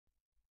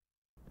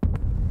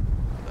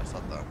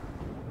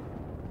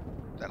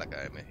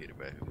Täälläkään ei mene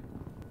hirveän hyvin.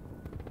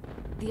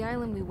 The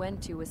island we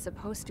went to was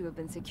supposed to have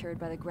been secured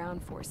by the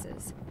ground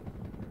forces.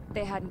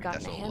 They hadn't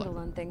gotten a handle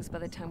on things by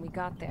the time we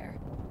got there,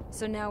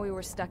 so now we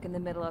were stuck in the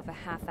middle of a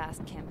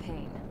half-assed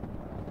campaign.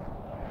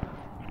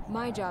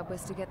 My job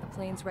was to get the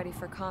planes ready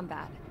for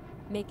combat,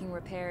 making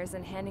repairs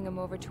and handing them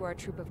over to our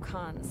troop of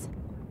cons.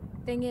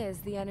 Thing is,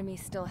 the enemy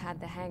still had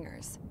the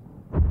hangars.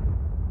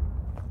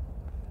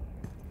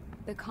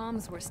 The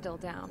comms were still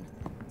down,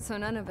 so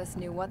none of us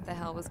knew what the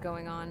hell was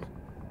going on.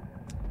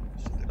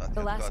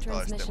 The last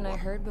transmission I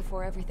heard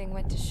before everything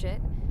went to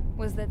shit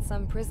was that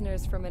some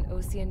prisoners from an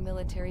Osean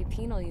military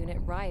penal unit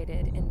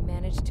rioted and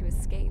managed to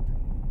escape.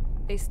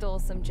 They stole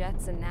some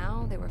jets and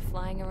now they were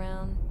flying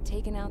around,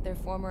 taking out their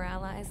former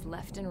allies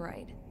left and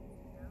right.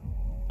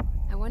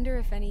 I wonder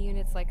if any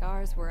units like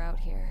ours were out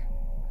here,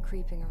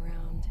 creeping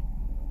around.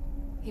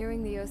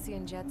 Hearing the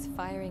Osean jets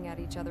firing at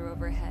each other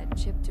overhead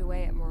chipped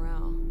away at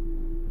morale.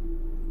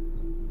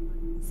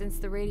 Since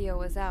the radio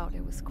was out,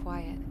 it was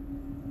quiet.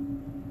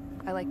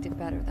 I liked it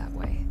better that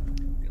way.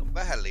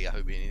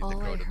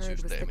 All I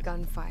heard was the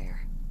gunfire.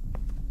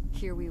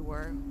 Here we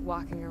were,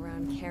 walking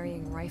around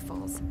carrying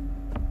rifles.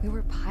 We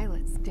were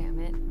pilots, damn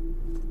it.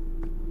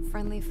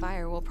 Friendly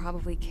fire will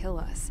probably kill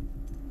us.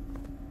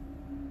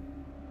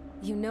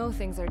 You know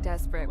things are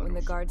desperate when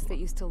the guards that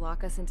used to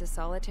lock us into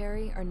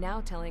solitary are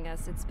now telling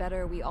us it's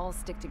better we all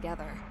stick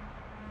together.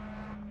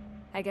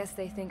 I guess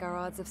they think our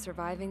odds of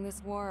surviving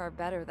this war are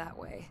better that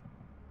way.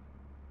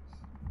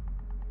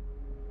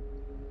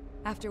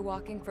 After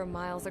walking for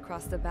miles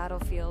across the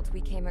battlefield, we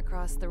came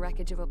across the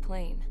wreckage of a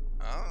plane.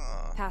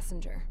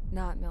 Passenger,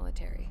 not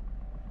military.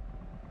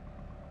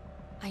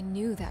 I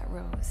knew that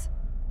rose.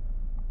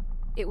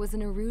 It was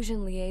an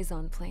Erusian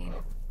liaison plane.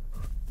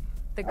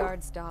 The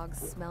guard's dogs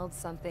smelled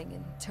something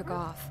and took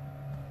off.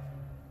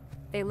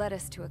 They led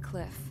us to a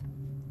cliff.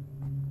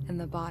 And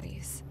the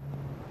bodies.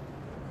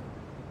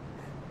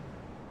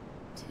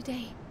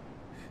 Today,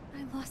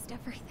 I lost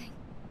everything.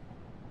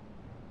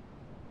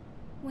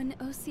 When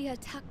Osea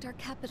attacked our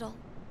capital,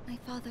 my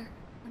father,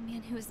 a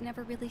man who was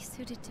never really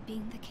suited to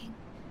being the king,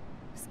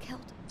 was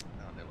killed.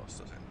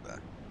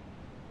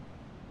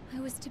 I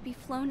was to be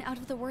flown out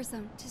of the war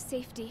zone to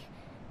safety,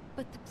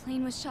 but the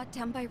plane was shot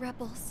down by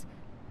rebels.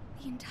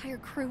 The entire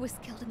crew was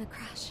killed in the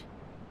crash.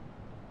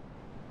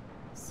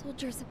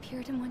 Soldiers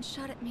appeared and one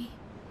shot at me.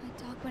 My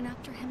dog went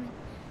after him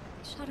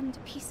and shot him to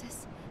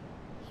pieces.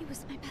 He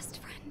was my best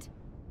friend.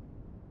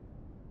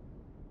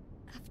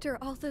 After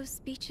all those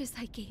speeches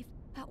I gave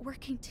about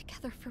working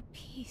together for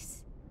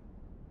peace,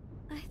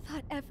 I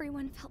thought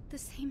everyone felt the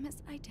same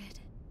as I did.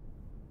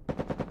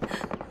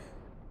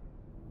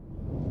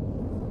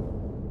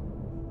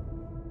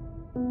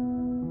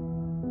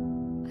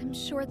 I'm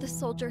sure the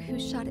soldier who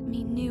shot at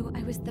me knew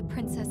I was the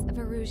princess of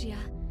Erusia.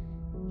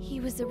 He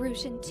was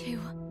Erusian too.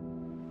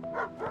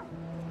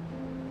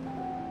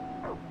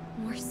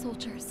 More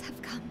soldiers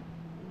have come.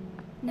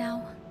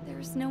 Now, there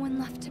is no one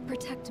left to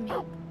protect me.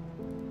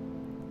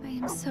 I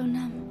am so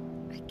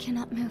numb, I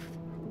cannot move.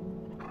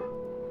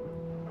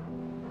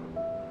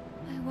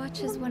 I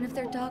watch as one of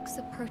their dogs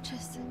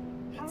approaches.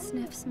 It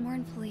sniffs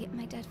mournfully at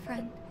my dead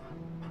friend.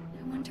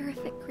 I wonder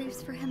if it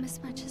grieves for him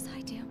as much as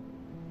I do.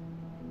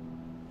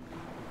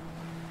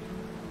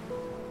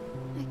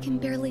 I can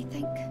barely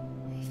think.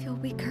 I feel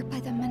weaker by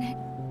the minute.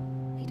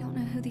 I don't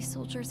know who these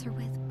soldiers are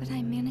with, but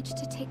I managed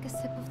to take a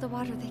sip of the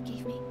water they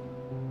gave me.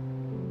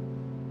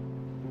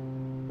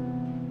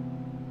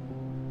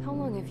 How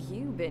long have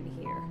you been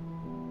here?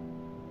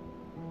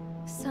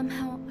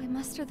 Somehow, I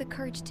muster the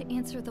courage to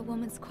answer the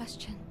woman's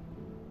question.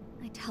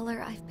 I tell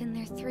her I've been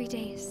there 3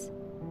 days.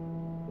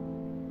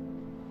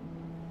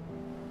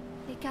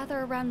 They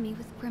gather around me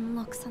with grim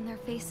looks on their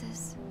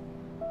faces.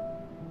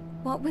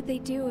 What would they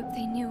do if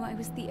they knew I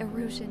was the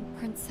Erusian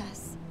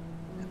princess?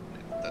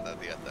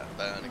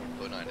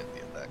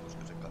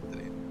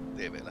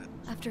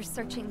 After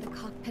searching the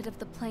cockpit of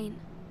the plane,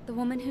 the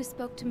woman who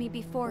spoke to me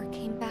before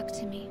came back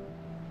to me.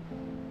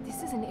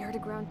 This is an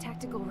air-to-ground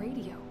tactical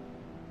radio.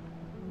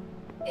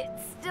 It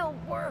still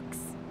works!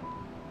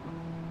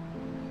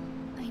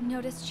 I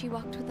noticed she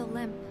walked with a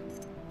limp.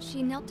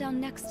 She knelt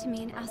down next to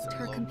me and asked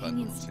her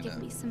companions to give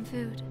me some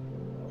food.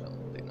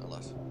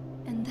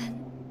 And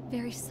then,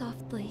 very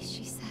softly,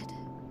 she said,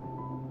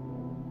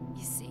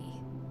 "You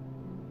see,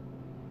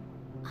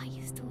 I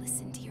used to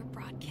listen to your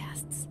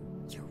broadcasts,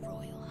 Your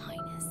Royal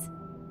Highness."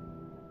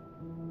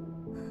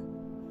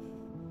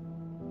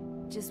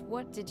 Just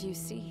what did you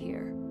see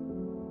here?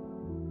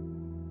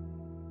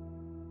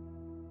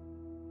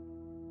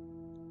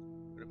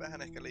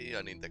 Vähän ehkä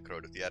liian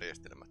integroidut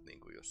järjestelmät, niin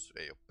kuin jos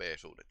ei ole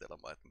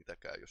P-suunnitelmaa, että mitä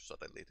käy, jos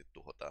satelliitit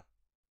tuhotaan.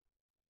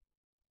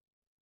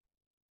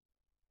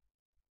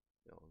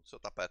 Joo,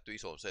 sota päättyi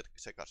isoon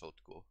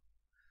sekasotkuun.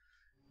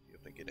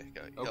 Jotenkin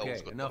ehkä ihan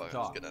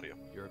uskottava skenaario.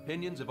 Your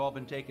opinions have all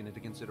been taken into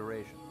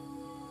consideration.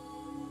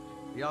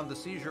 Beyond the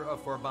seizure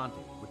of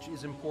Forbanti, which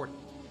is important,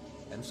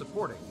 and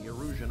supporting the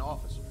Erusian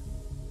officer.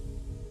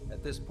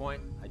 At this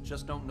point, I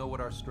just don't know what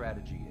our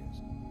strategy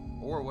is,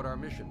 or what our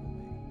mission will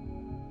be. Niin, no, niin, niin. Beyond the seizure of Forbanti, which is important, and supporting the Erusian officer. At this point, I just don't know what our strategy is, or what our mission will be. Beyond the seizure of Forbanti, which is important, and supporting the Erusian officer. At this point, I just don't know what our strategy is, or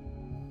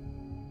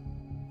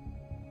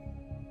what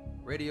our mission will be.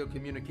 Radio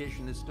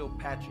communication is still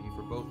patchy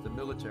for both the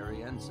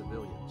military and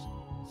civilians,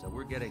 so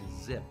we're getting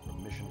zip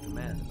from Mission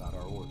Command about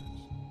our orders.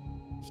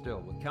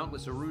 Still, with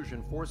countless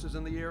Erusian forces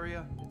in the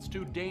area, it's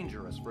too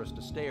dangerous for us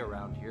to stay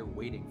around here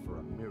waiting for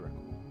a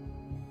miracle.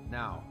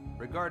 Now,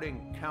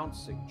 regarding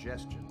Count's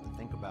suggestion to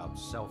think about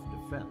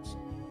self-defense,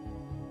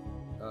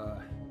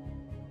 I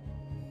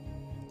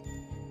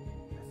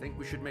think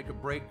we should make a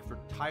break for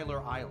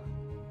Tyler Island.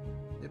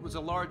 It was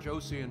a large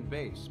Osean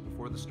base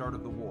before the start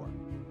of the war.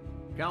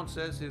 Count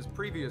says his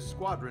previous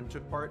squadron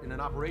took part in an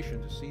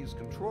operation to seize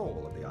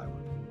control of the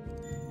island.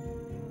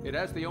 It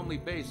has the only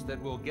base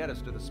that will get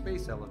us to the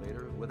space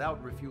elevator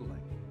without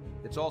refueling.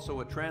 It's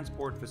also a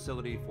transport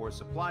facility for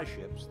supply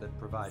ships that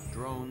provide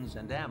drones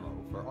and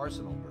ammo for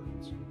arsenal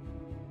birds.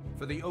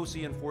 For the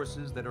Osean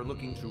forces that are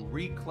looking to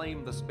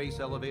reclaim the space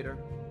elevator,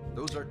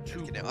 those are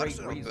two great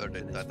reasons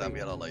in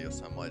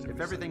its favor. If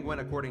everything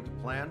went according to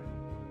plan,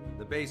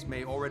 the base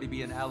may already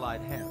be in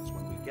Allied hands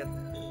when we get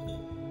there.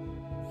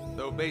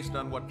 Though based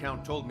on what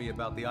Count told me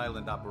about the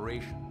island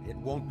operation, it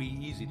won't be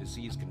easy to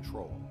seize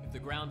control. If the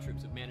ground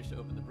troops have managed to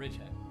open the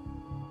bridgehead,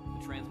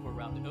 the transport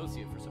route to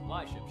Osea for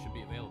supply ships should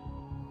be available.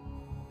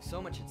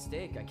 So much at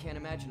stake, I can't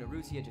imagine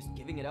Erusia just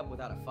giving it up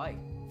without a fight.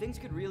 Things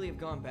could really have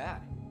gone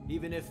bad.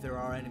 Even if there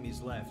are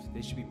enemies left,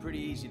 they should be pretty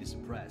easy to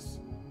suppress.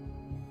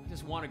 I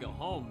just want to go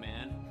home,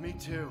 man. Me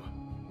too.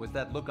 With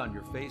that look on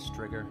your face,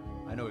 Trigger,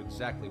 I know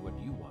exactly what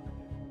you want to do.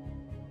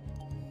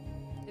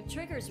 If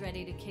Trigger's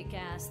ready to kick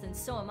ass, then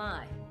so am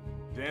I.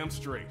 Damn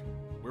straight.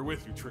 We're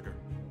with you, Trigger.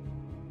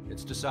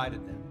 It's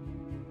decided then.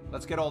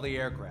 Let's get all the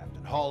aircraft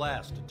and haul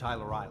ass to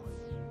Tyler Island.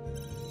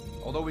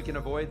 Although we can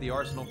avoid the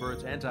Arsenal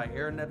Bird's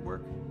anti-air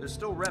network, there's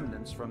still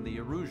remnants from the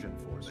Erusian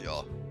forces.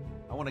 Yeah.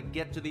 I want to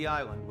get to the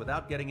island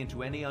without getting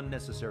into any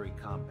unnecessary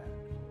combat.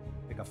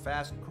 Pick a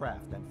fast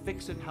craft and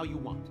fix it how you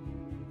want.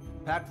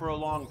 Pack for a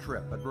long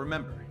trip, but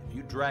remember, if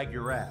you drag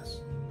your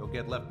ass, you'll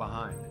get left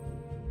behind.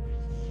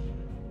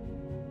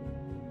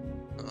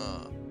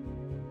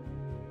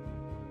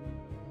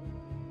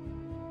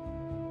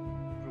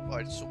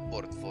 Provide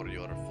support for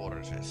your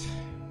forces.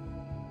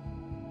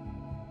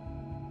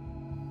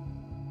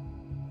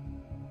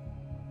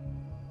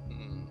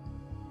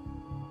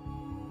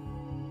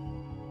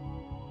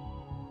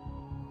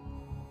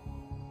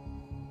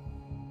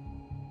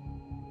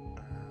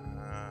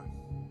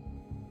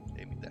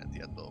 Ei mitään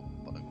tietoa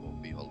paljonko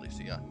on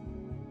vihollisia.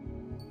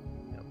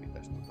 Ja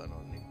pitäis muita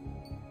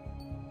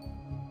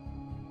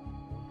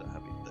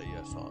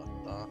hävittäjiä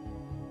saattaa.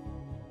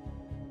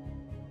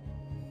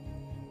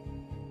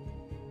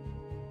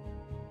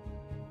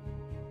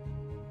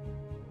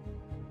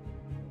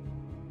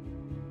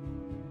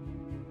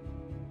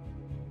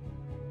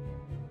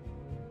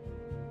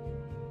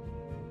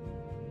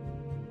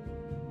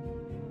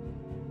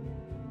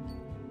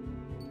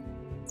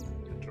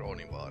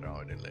 Droonivaara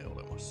on edelleen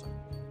olemassa.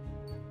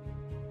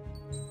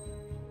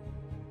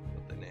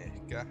 Joten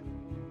ehkä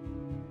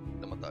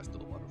tämä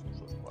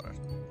taisteluvarustus olisi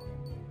paras.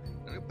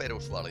 No niin,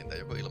 perusvalinta,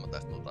 joko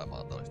ilmataistelu tai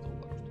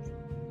maataisteluvarustus.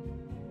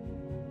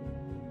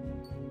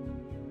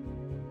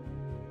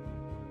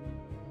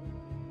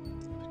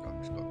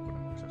 Kaksi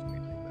kakkonen maksaisi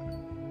millin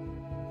verran.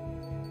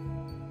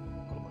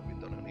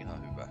 3-5 on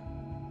ihan hyvä.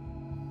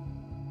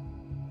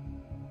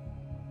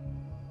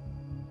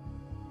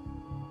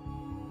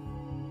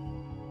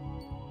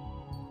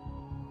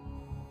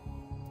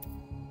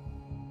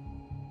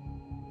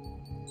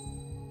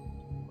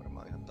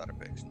 Varmaan ihan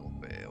tarpeeksi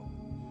nopea on.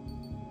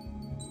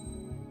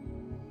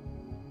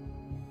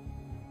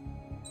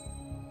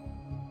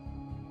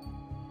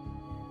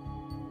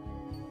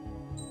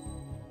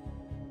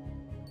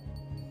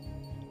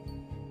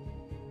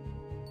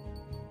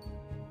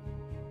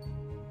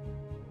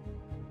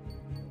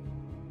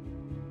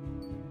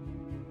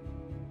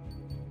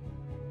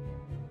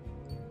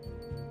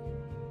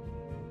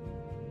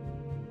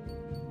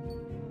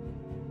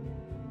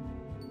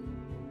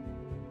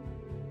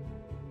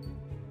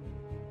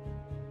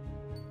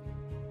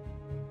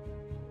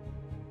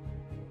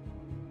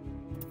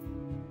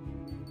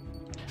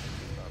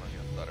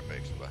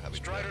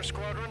 Strider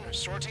Squadron,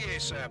 sortie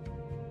ASAP.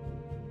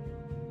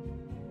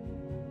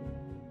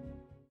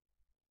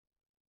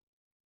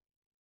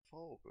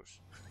 Focus.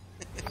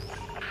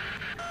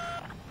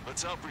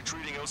 Let's help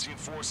retreating Osean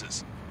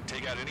forces.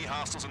 Take out any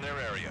hostiles in their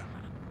area.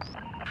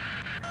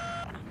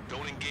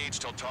 Don't engage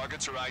till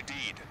targets are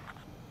ID'd.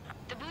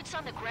 The boots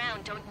on the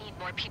ground don't need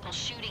more people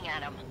shooting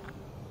at them.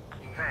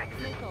 Thanks.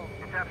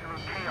 It's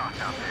absolute chaos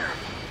out there.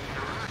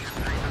 The Erusian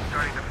things are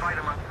starting to fight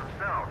amongst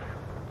themselves.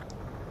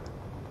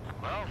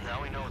 Well,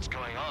 now we know what's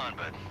going on,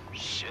 but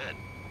shit.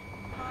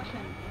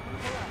 Caution.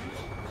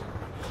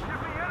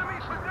 Give me enemy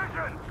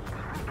position!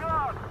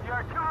 God, the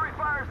artillery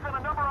fire sent a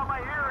number on my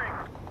hearing.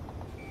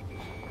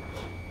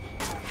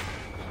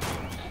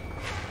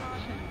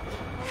 Caution.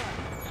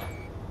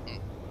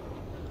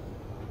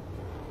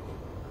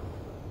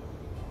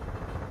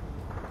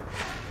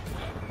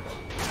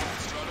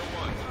 Strider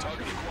 1,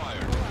 target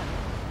acquired.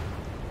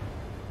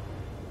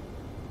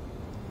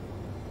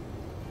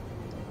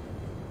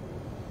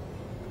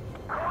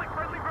 Calling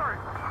friendly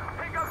birds.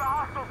 Take out the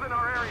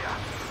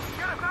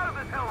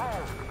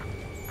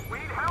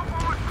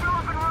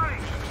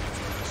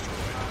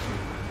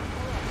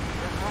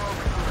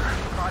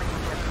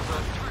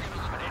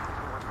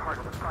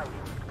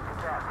fighting.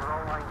 Fast, they're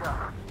all lined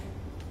up.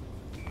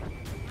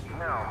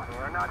 No,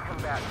 they are not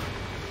combatants.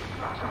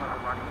 Some of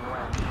them aren't even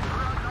landing.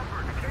 We're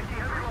outnumbered. Three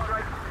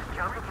strikes,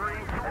 count to three,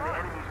 and the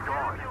enemy's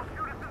gone. He'll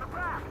shoot us in the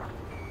back.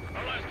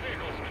 Our last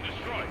vehicle's been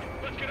destroyed.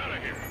 Let's get out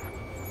of here.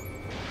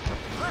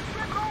 Let's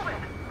get moving.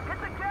 Hit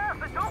the gas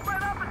and don't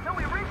let up until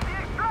we reach the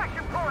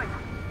extraction point.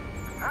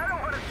 I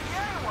don't want to see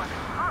anyone,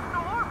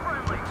 hostile or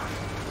friendly.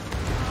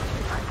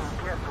 I can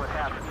guess what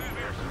happened. We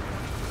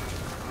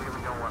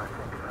really don't want to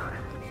think about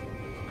it.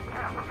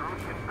 Yeah, those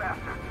Russian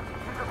bastards.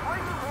 He's a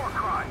flaming war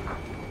crime.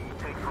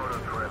 Take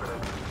photos for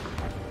evidence.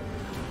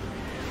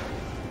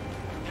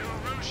 New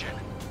Russian.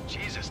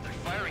 Jesus, they're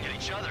firing at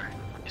each other.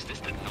 Is this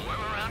the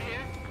norm around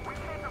here?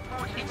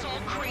 It's all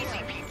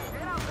crazy people.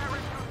 Get out there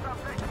and do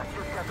something. I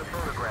just got the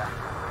photograph.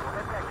 We'll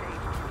head back to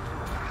HQ.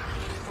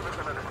 Give us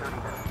another 30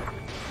 minutes.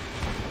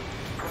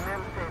 The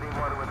men say they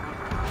want to at least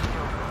keep the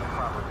kills in the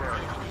proper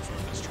area.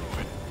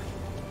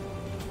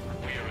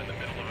 We are in the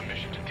middle of a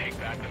mission to take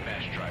back the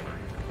mass driver.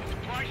 The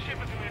supply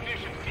ship at the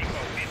munitions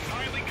depot is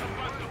highly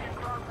combustible.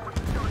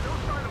 No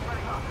sign of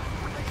letting up.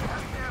 We're taking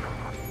heavy damage.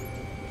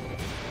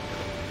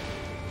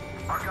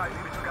 Our guys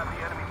even got the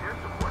enemy's air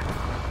support.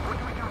 What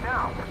do we do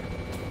now?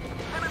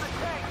 Send in the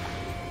tank!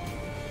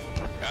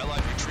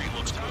 Allied retreat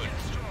looks good.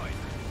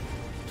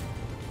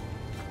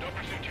 Don't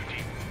pursue too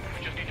deep.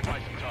 We just need to buy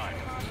some time.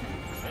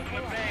 Open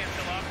the bay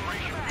until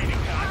operation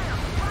reading time.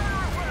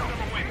 Still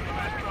away from the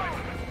mass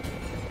driver.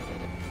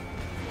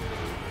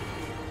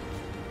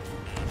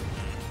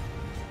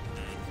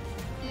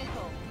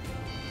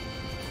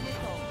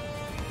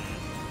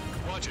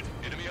 Watch it.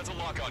 Enemy has a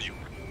lock on you.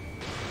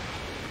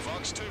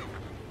 Fox 2.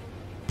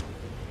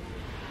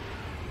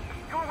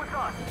 Go with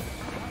us!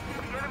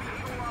 The enemy is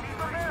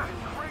from there!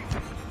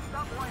 Crazy!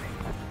 Stop whining!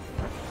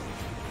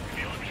 If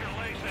you lose your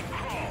legs, then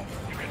crawl.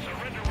 You can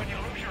surrender when you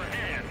lose your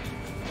hands.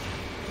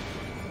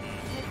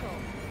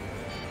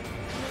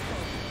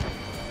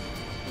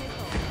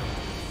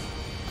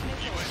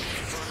 UAV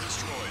confirmed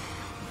destroyed.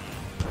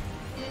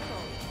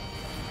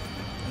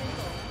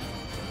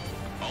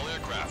 All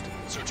aircraft,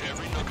 search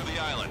every nook of the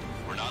island.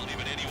 We're not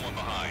leaving anyone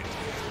behind.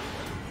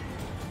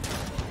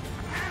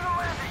 Here's the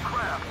landing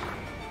craft!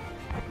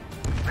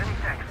 Many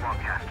thanks,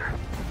 Longcaster.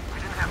 We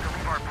didn't have to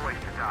leave our boys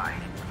to die.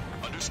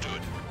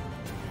 Understood.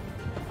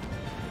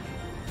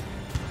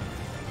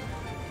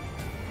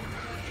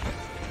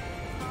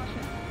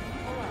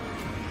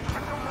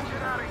 Someone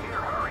get out of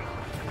here, hurry!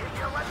 If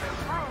you let them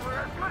through, we're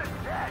as good as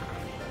dead!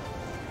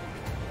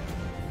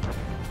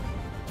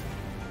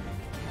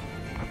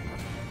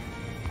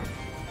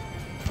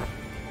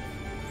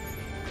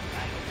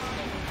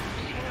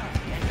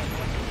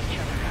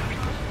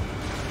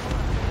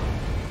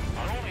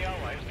 Our only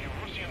ally is the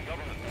Russian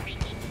government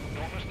forces.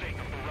 Don't mistake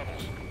them for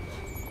rebels.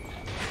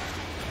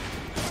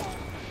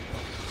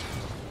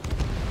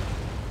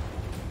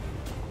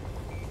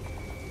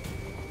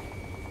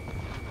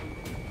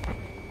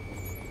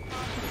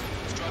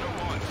 Strider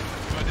 1,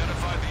 you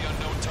identified the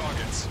unknown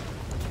targets.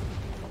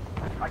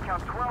 I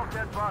count 12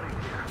 dead bodies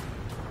here.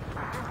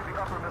 They seem to be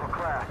upper middle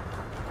class.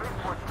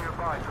 Spaceport's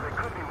nearby, so they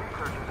could be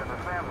researchers and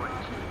their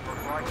families.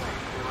 Most likely,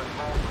 they were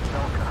involved with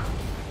Delta.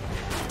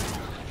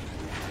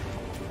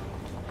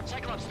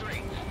 Cyclops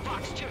 3,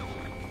 Fox 2.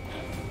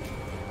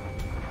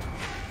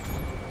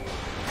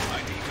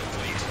 ID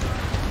complete.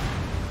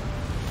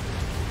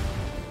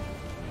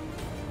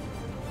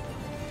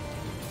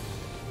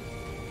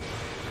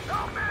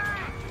 Help me!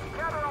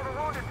 Gather all the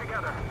wounded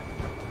together.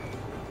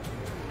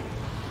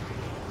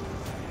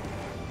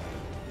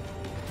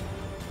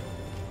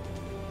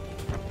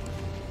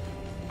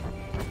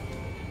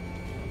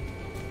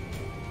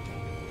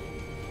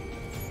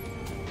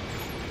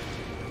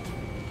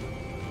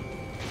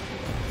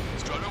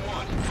 Strider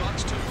 1,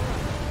 Fox 2.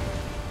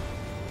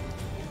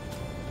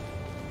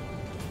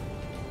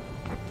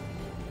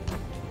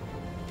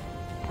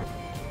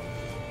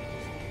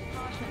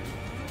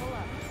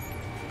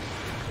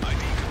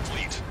 ID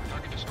complete.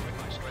 Target destroyed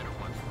by Strider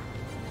 1.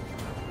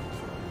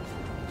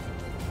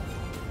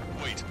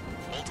 Wait,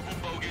 multiple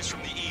bogies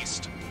from the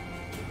east.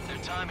 Their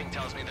timing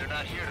tells me they're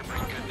not here to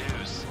bring good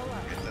news.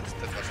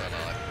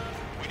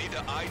 We need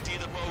to ID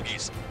the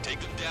bogies. Take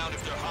them down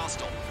if they're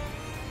hostile.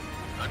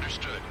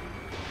 Understood.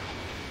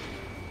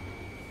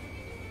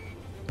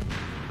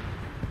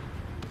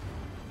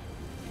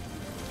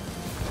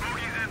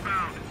 Bogies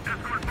inbound.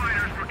 Escort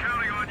fighters, we're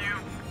counting on you.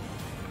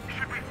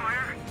 Should we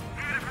fire?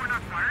 Even if we're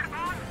not fired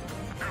upon?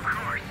 Of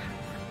course.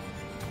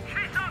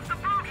 Chase off the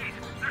bogies!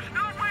 There's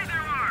no way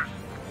they're ours!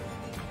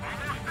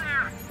 Almost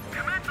there.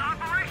 Commence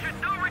Operation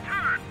No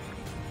Return!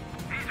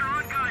 These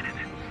are unguided.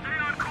 Stay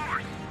on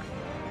course.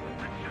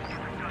 Let's just get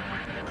it done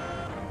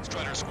with.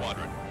 Strider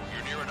Squadron,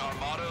 you're near an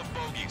armada of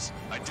bogies.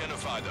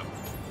 Identify them.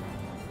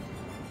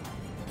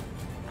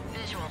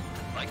 Visual.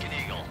 Like an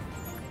eagle.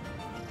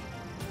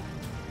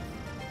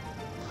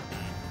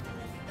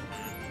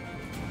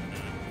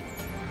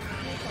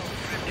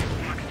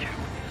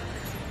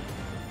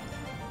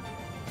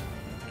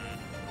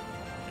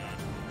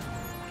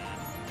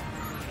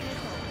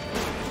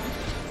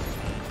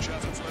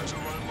 Traffic flares are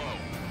running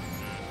low.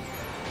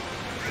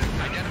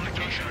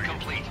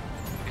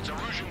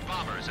 Erusian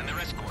bombers and their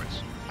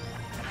escorts.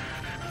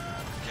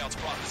 Count's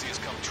prophecy has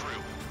come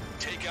true.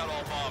 Take out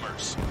all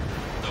bombers.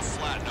 They'll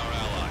flatten our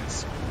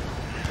allies.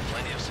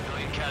 Plenty of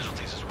civilian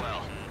casualties as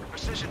well.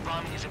 Precision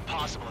bombing is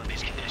impossible in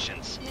these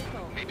conditions.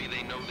 Maybe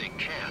they know they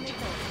can't.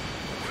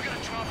 We're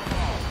gonna drop them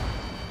all.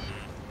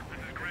 This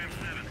is Graham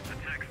 7.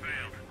 Attack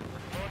failed.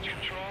 Launch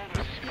control,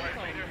 this is Strike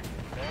Leader.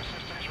 All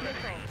systems ready.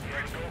 We're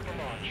ready to go for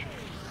launch.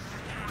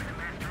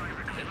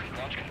 This is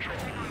launch control.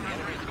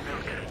 Enemy is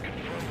clear.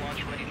 Confirm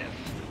launch readiness.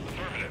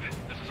 Affirmative.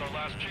 This is our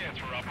last chance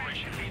for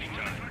Operation Meeting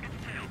Time.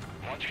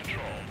 Launch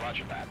control.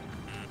 Roger that.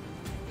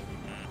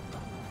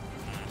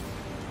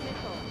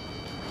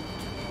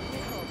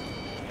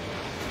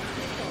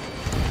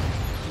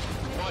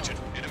 Watch it.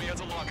 Enemy has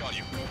a lock on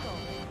you.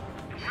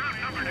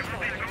 Outnumbered and we're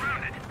being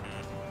surrounded.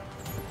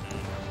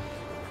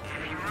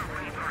 If you are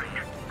wavering,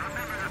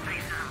 remember the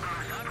faces of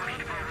those who pushed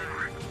you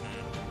forward.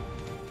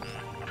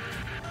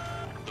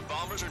 The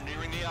bombers are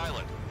nearing the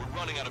island. We're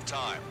running out of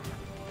time.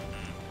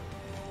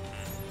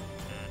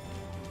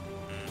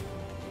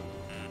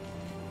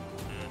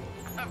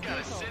 I've got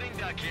a sitting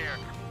duck here.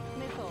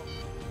 Missile.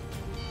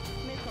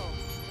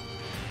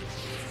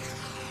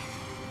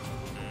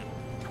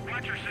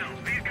 Watch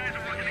yourselves. These guys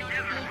are working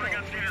together to bring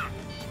us down.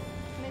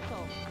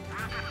 Missile.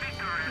 We're at the feet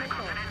guard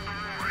because it is the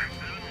war.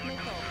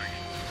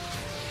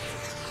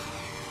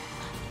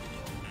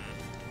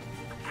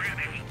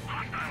 Brandon,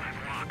 hostile at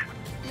block.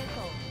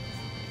 Missile.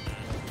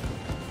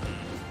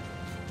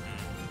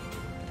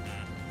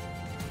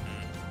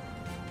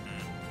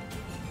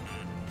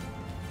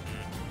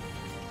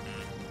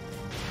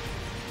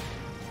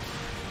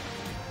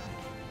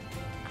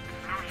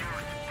 No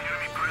use.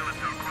 Enemy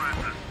pilots outclass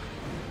us.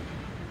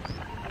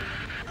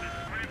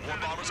 More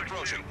bombers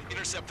approaching.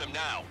 Intercept them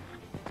now.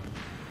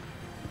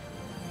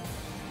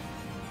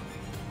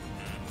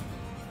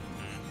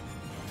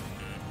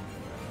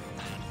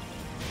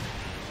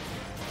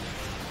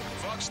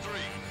 Fox 3.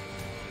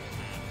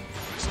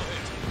 Missile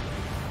hit.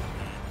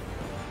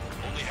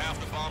 Only half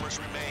the bombers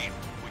remain.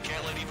 We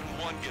can't let even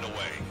one get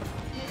away.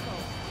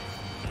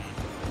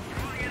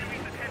 Draw the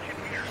enemy's attention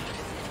here.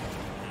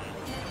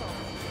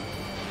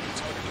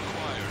 Target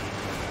acquired.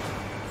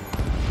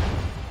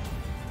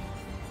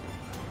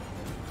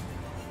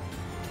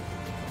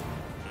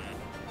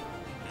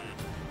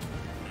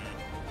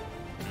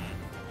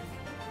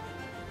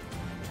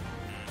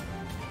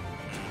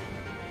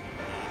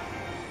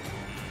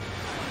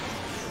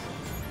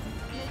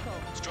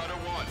 Strider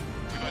 1,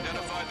 we've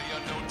identified the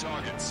unknown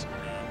targets.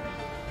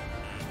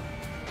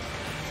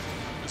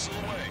 Missile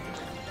away.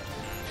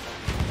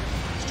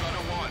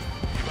 Strider 1,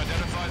 you've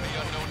identified the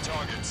unknown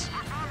targets.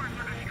 Our bombers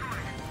are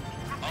destroyed.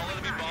 All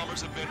enemy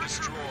bombers have been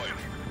destroyed.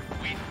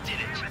 We did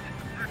it.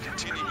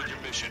 Continue with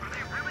your mission. Are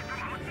they really from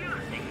Kotia?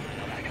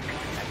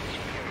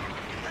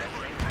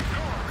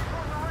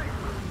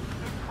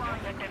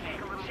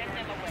 Set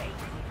them away.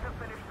 We need to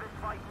finish this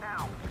fight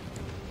now.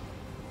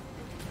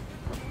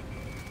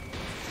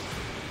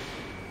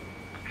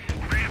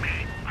 Graham 8,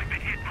 I've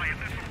been hit by a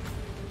missile.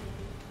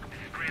 This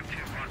is Graham 2,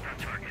 locked on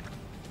target.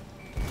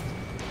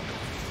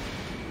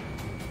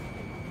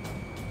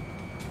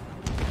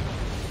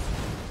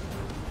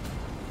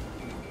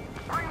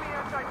 Bring the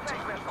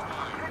anti-tank missile.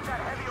 Hit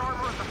that heavy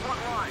armor at the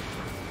front line.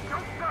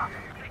 Don't stop.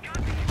 They got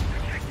me.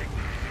 Protecting.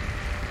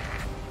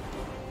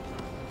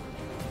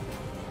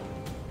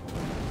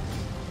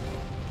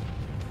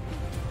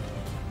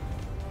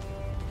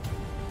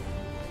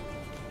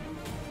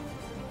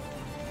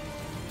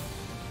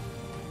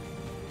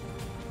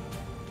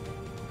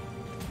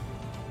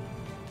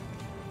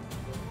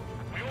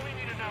 We only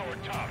need an hour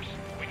tops.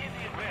 We need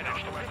the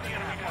advantage to let the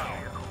enemy down.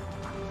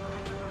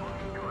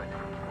 Looking good.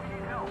 We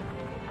need help.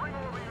 Bring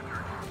all the units.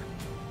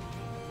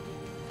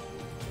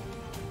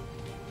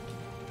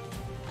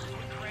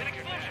 An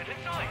explosion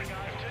inside!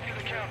 Continue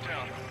the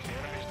countdown. The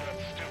enemy's not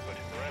stupid.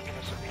 They're after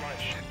the supply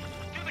ship.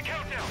 Do the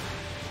countdown!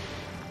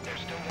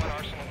 There's still one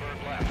Arsenal bird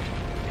left.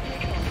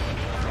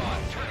 Hold on.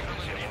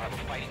 We'll have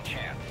a fighting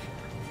chance.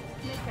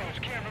 Use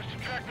cameras to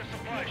track the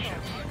supply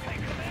ships. Hey,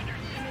 Commander.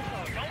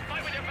 Don't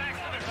fight with your backs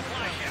to the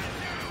supply ship.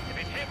 If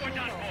it's hit, we're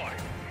done for.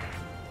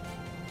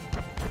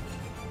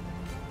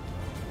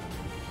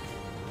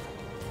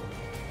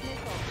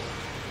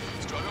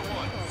 Strider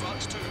 1,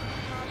 Fox 2.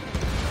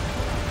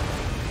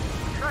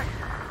 Okay,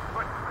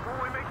 but will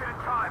we make it in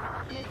time?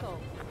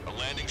 A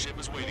landing ship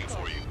is waiting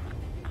for you.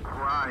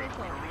 Right.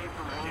 Leave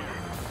the wounded.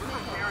 This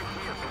will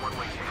guarantee us a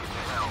one-way ticket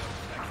to hell.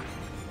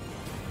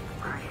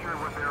 Pretty sure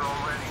we're there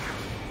already.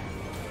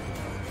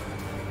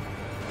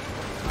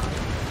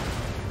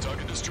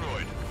 Target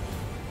destroyed.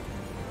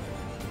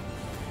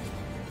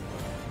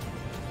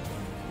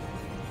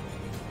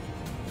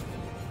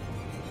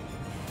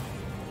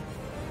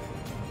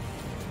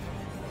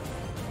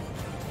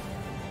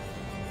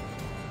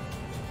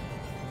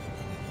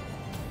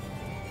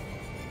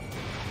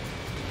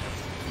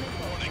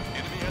 Warning,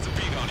 enemy has a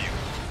beat on you.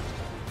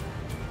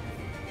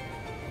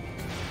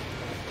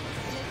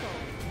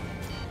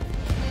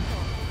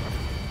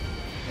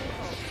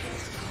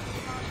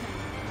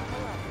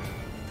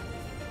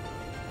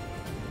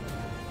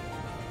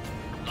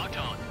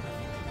 baton.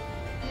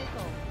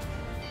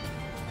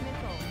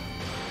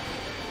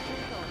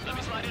 Let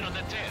me slide in on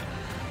that tail.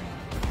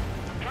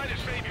 Try to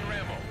save your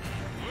ammo.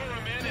 Lure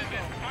him in and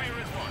then fire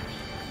at once.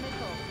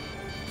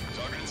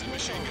 Target is in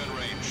machine gun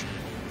range.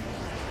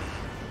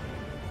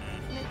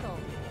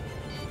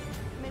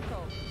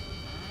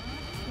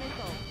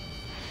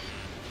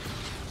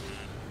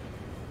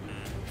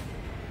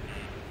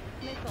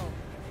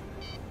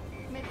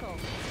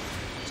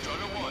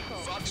 Strider 1,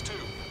 Fox 2.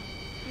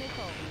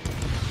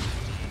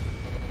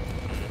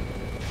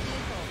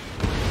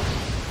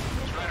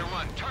 Strider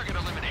 1, target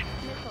eliminated.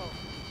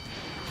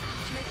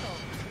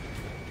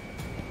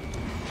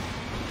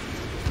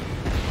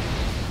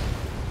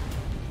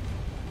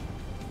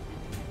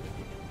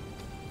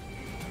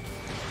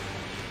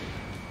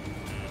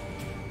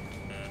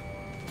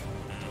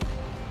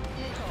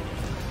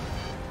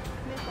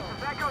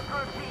 Echo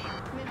 13.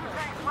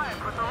 Tank left,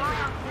 but they're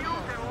running on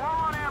fuels and low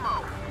on ammo.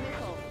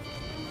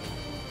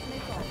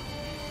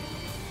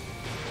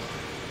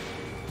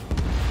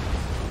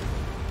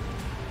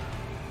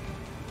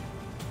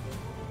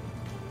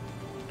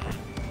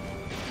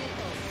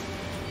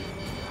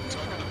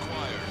 Target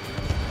acquired.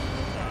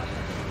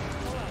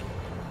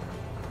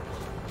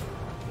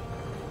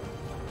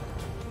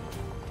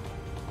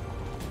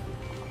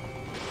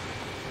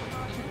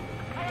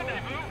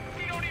 Rendezvous?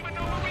 We don't even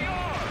know where we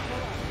are!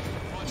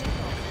 Roger,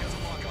 enemy has a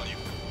lock on you.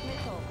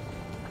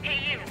 Hey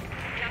you,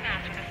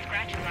 dumbass with the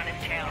scratches on his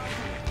tail.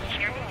 You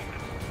hear me?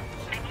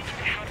 I need you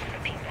to help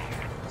some people.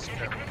 There's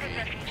a group of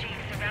refugees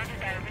surrounded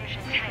by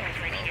Rouge's towers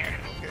right here.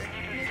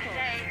 Needless to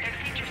say, their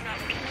future's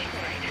not looking too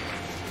bright.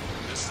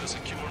 This is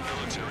a secure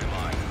military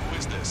line. Who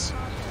is this?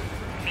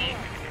 Me?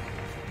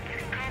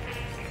 You can call me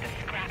the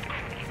Scrap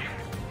Queen.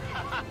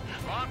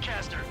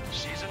 Lancaster.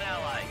 She's an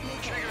ally.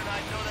 Trigger and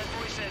I'd know that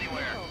voice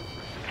anywhere.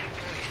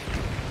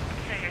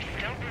 So you're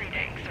still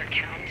breathing, Sir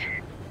Count.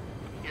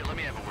 Here, let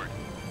me have a word.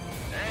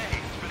 Hey,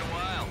 it's been a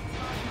while.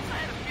 I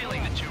had a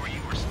feeling the two of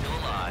you were still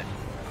alive.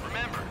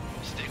 Remember,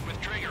 stick with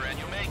Trigger and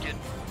you'll make it.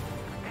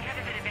 We have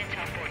a bit of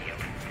intel for you.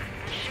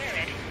 We'll share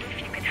it if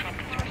you can help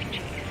these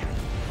refugees.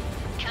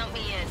 Count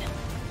me in.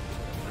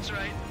 That's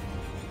right.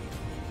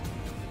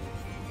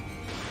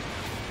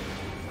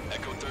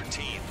 Echo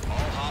 13,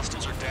 all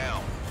hostiles are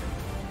down.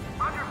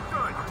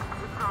 Understood.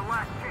 This is our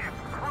last chance.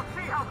 We'll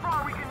see how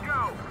far we can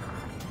go.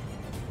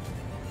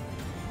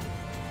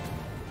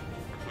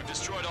 We've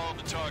destroyed all of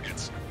the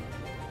targets.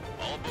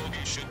 All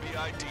bogies should be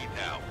ID'd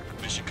now.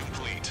 Mission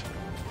complete.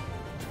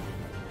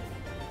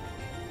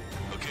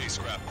 Okay,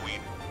 Scrap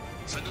Queen.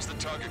 Send us the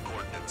target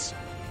coordinates.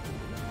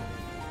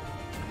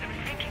 I was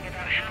thinking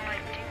about how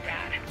I'd do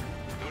that.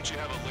 Don't you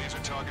have a laser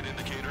target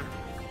indicator?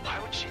 Why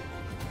would she?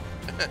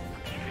 Use a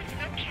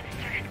smoke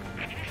canister.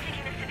 Who's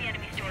taking this to the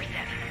enemy's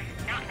doorstep?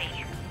 Not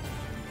me.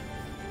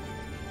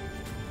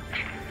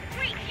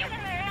 Wait, you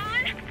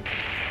moron!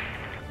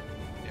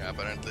 Yeah,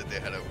 apparently they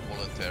had a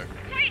volunteer.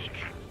 Wait!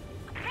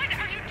 What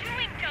are you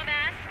doing,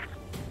 dumbass?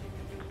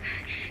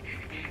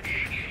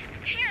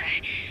 Here!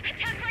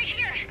 Attack right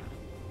here!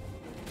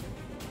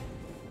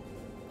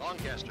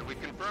 Lancaster,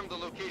 we've confirmed the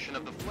location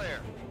of the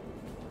flare.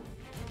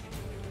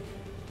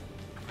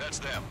 That's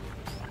them.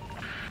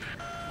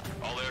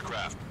 All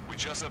aircraft, we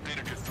just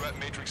updated your threat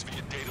matrix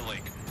via data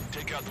link.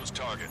 Take out those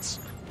targets.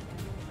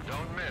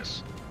 Don't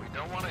miss. We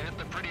don't want to hit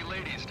the pretty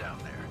ladies down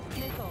there.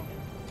 Missile.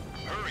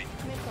 Hurry!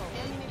 Missile.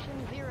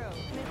 Ammunition 0.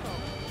 Missile.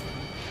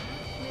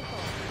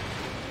 Missile.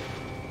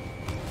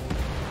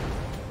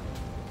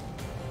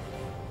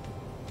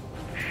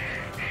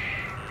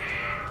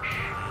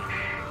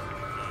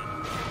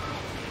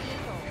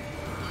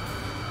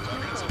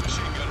 Targets in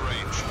machine gun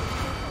range.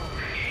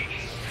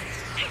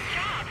 Good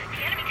job!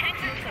 The enemy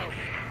tanks are close.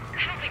 I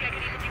don't think I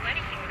could even do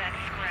anything with that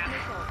scrap.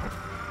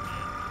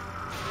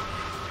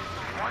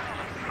 Why did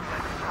you think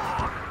that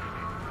strong?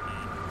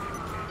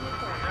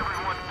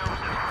 Everyone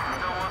knows it.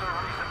 No other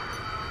reason.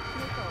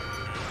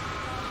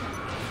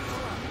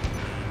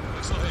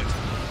 Missile hit.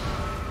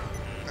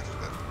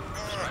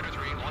 Strider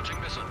 3 launching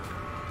missile.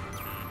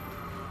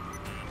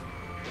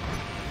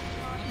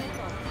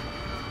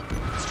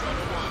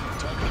 Strider 1,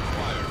 target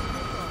acquired.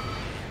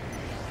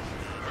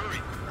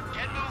 Hurry!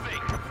 Get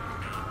moving!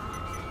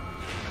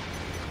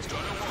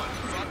 Strider 1,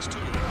 Fox 2.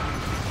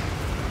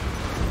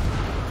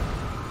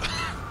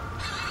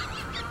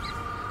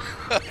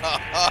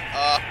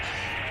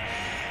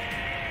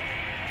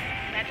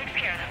 That takes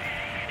care of them.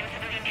 No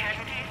civilian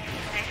casualties.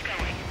 Nice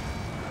going.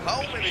 How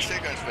many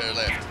seconds were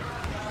left?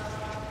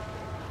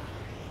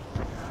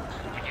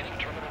 Beginning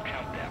terminal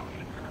countdown.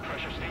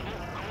 Pressure stable.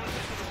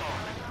 Coordinates to the bomb.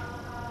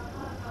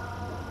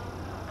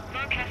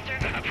 Lancaster,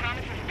 a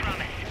promise is a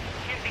promise.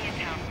 Here's the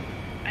intel.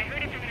 I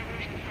heard it from an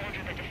Erusian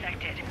soldier that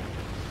defected.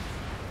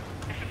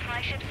 The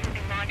supply ships will be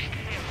launched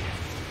soon.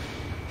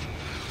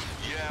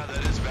 Yeah,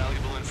 that is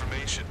valuable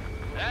information.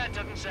 That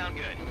doesn't sound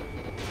good.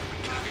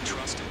 Can it be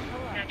trusted?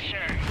 Not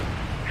sure.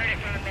 Heard it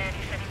from a man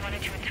who said he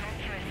wanted to atone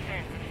for his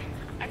sins.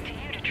 Up to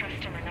you to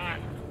trust him or not.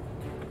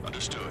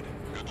 Understood.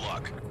 Good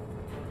luck.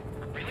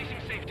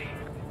 Releasing safety.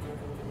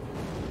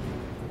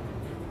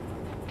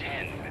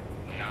 10,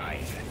 9,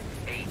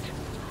 8,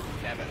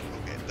 7.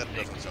 Okay, that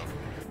doesn't sound.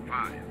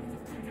 5,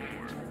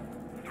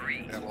 4,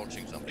 3. They're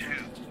launching something. 2,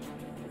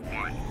 1.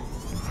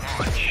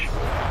 Launch.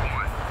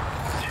 1,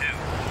 2,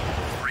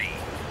 3.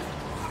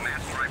 The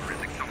mass driver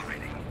is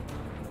accelerating.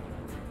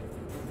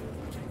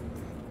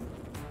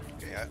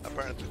 Okay,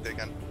 apparently they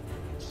can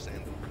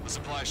send. The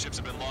supply ships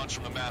have been launched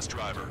from the mass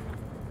driver.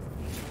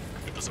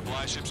 If the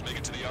supply ships make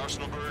it to the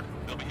arsenal bird,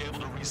 they'll be able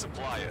to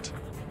resupply it.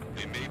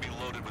 They may be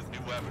loaded with new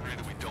weaponry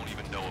that we don't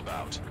even know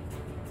about.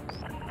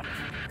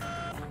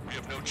 We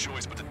have no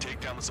choice but to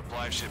take down the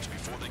supply ships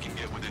before they can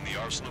get within the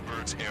arsenal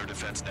bird's air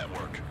defense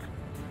network.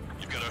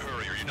 You've got to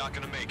hurry or you're not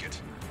going to make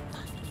it.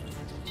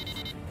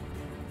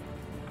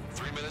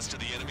 3 minutes to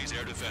the enemy's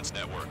air defense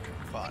network.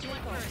 Fine. Try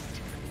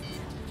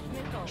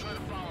to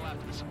follow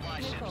after the supply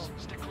ships.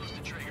 Stick close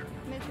to trigger.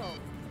 Missile.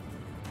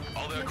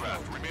 All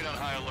aircraft, remain on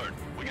high alert.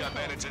 We got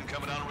bandits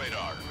incoming on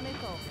radar.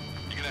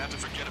 You're gonna have to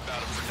forget about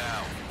them for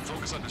now.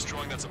 Focus on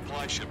destroying that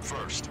supply ship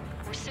first.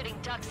 We're sitting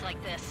ducks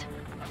like this.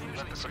 If we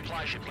let the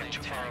supply ship get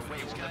too far away,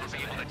 we'll never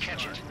be able to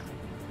catch it.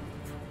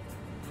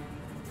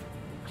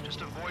 Just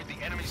avoid the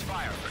enemy's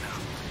fire for now.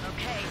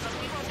 Okay, but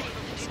we won't be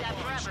able to do that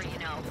forever, you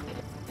know.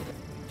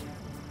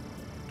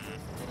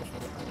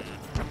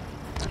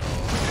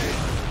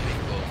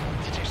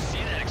 Did you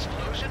see that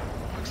explosion?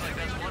 Looks like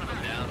that's one of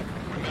them down.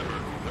 Remember,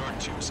 there are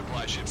 2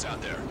 supply ships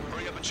out there.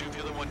 Hurry up and shoot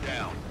the other one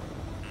down.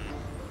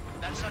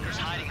 That sucker's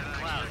hiding in the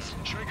clouds.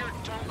 Trigger,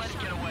 don't let it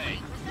get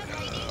away.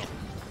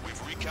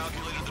 We've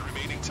recalculated the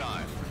remaining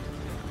time.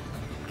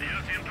 The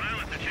Ocean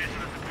pilots are chasing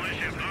the supply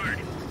ship hard.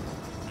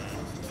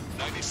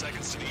 90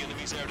 seconds to the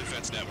enemy's air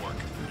defense network.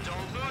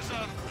 Don't lose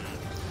them.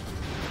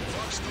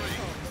 Fox 3.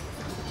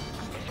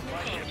 The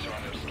supply ships are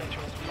on their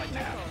scheduled flight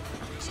path.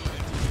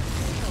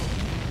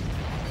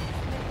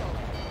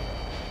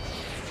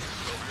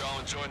 Hope you're all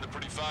enjoying the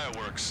pretty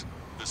fireworks.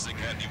 This thing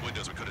had any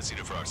windows, we could have seen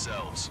it for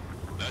ourselves.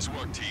 Nice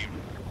work, team.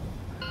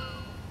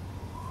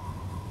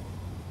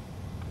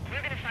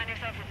 We're gonna find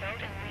ourselves a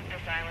boat and leave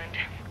this island.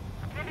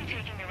 We'll be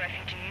taking the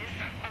refugees,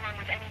 along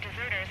with any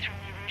deserters from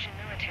the Erusian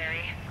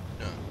military.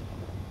 Yeah.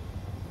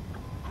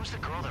 Who's the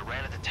girl that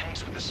ran at the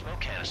tanks with the smoke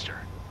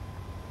canister?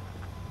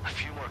 A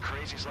few more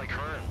crazies like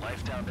her, and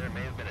life down there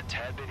may have been a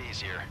tad bit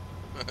easier.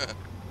 What do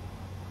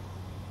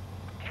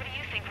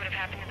you think would have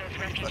happened to those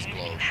refugees if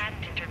you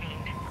hadn't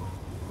intervened?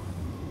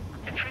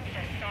 The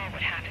princess saw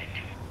what happened.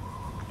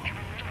 They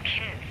were little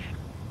kids.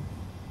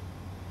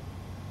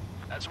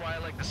 That's why I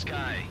like the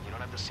sky. You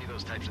don't have to see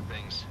those types of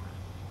things.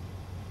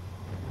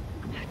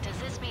 Does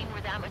this mean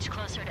we're that much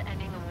closer to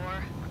ending the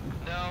war?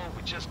 No,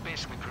 we just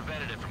basically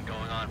prevented it from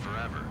going on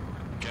forever.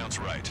 Count's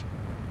right.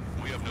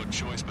 We have no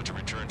choice but to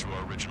return to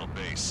our original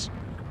base.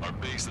 Our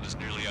base that is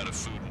nearly out of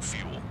food and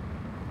fuel.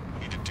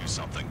 We need to do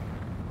something.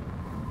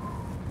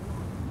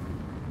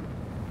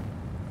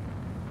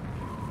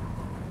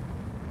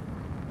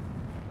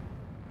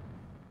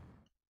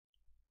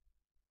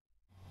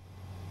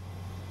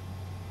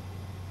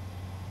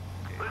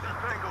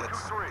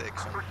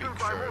 Pursued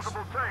by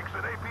multiple tanks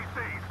and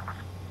APCs.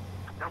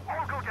 They'll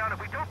all go down if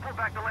we don't pull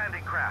back the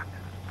landing craft.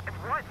 And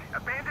what?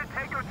 Abandoned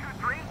Tango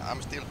 2-3?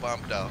 I'm still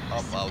bummed out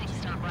about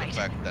the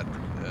fact that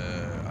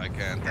I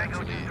can't Tango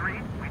actually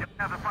 2-3, we don't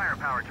have the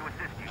firepower to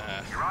assist you.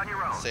 You're on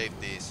your own. save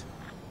these.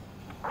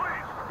 Please,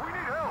 we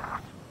need help.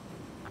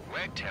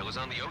 Wagtail is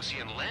on the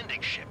Ocean landing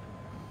ship.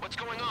 What's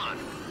going on?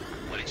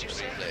 What did you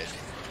say?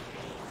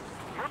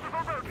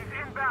 Multiple bogies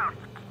inbound.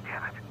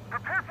 Damn it.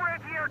 Prepare for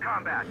anti-air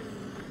combat.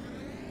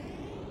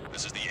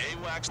 This is the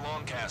AWACS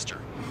Longcaster.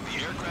 The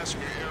aircrafts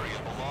in your area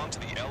belong to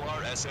the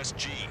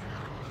LRSSG.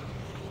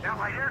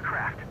 Allied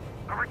aircraft.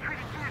 A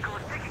retreating vehicle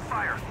is taking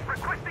fire.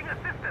 Requesting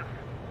assistance.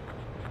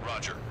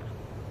 Roger.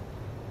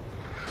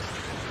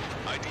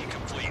 ID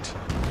complete.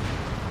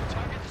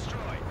 Target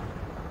destroyed.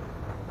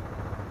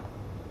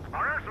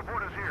 Our air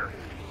support is here.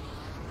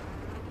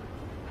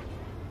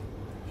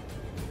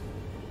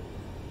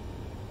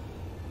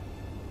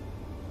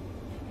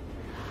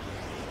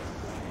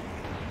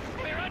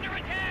 We're under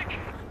attack!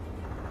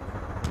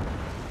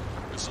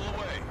 Missile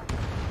away.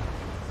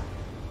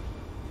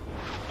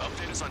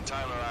 Update us on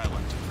Tyler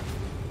Island.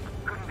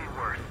 Couldn't be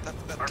worse. That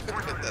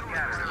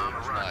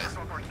was nice.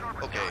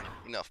 Okay,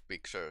 enough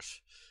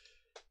pictures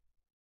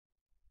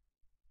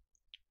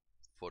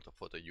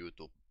for the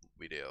YouTube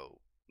video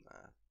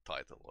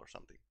title or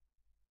something.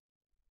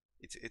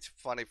 It's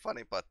funny,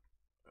 but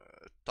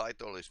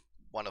title is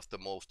one of the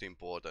most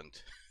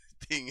important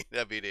thing in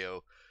a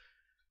video.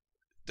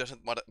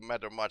 Doesn't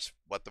matter much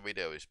what the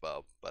video is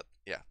about, but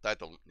yeah,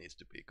 title needs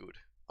to be good.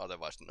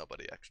 Otherwise,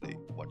 nobody actually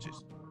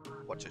watches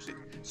it.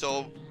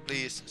 So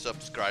please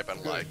subscribe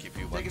and like if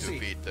you want to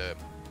beat the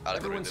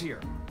algorithm. Everyone's here.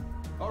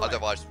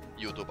 Otherwise,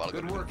 YouTube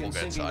algorithm Good work in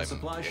forgets sinking the I'm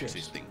supply ships.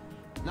 existing.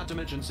 Not to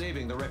mention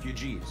saving the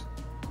refugees.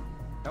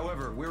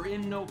 However, we're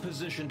in no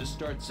position to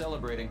start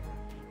celebrating.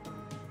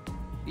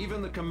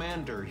 Even the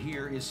commander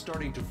here is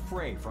starting to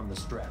fray from the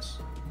stress.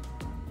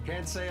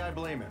 Can't say I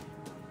blame him.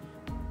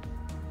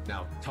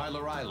 Now,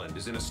 Tyler Island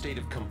is in a state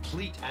of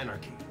complete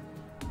anarchy.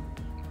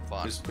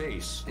 Fun. This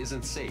base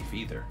isn't safe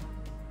either.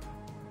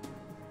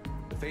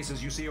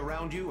 faces you see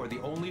around you are the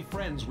only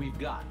friends we've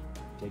got.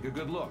 Take a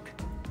good look.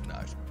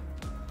 Nice.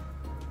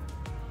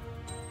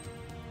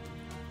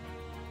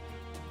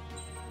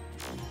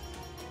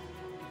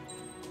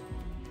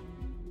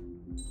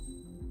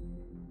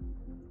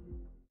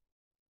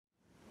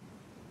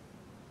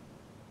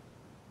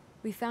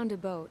 We found a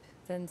boat,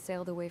 then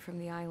sailed away from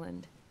the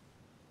island.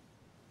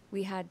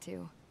 We had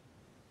to.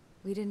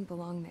 We didn't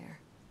belong there.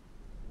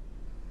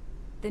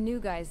 The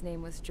new guy's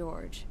name was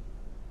George.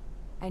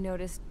 I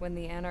noticed when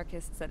the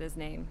anarchist said his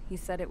name, he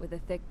said it with a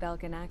thick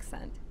Balkan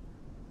accent.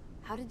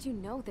 How did you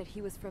know that he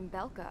was from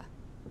Belka?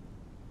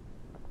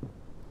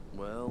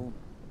 Well,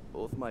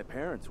 both my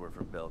parents were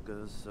from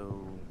Belka,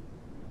 so...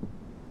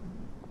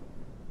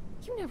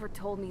 You never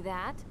told me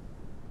that.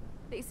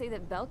 They say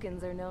that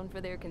Belkans are known for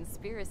their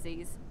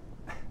conspiracies.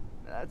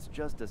 That's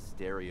just a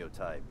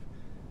stereotype.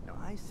 Now,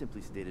 I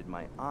simply stated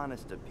my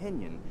honest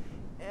opinion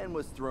and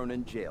was thrown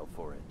in jail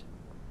for it.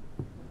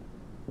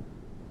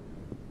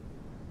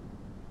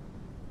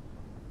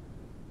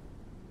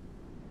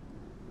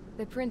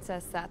 The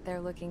princess sat there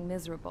looking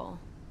miserable.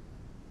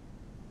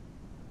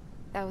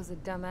 That was a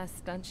dumbass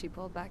stunt she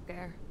pulled back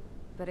there,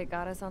 but it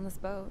got us on this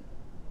boat.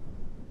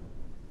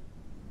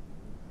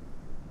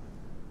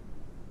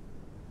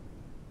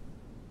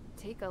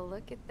 Take a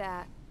look at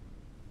that.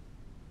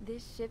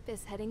 This ship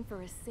is heading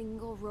for a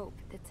single rope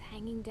that's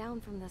hanging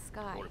down from the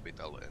sky.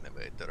 Orbital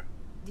elevator.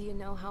 Do you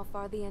know how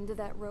far the end of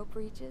that rope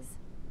reaches?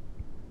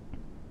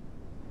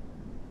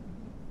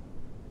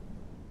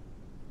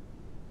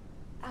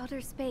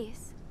 Outer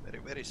space.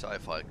 Very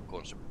sci-fi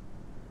concept.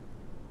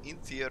 In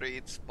theory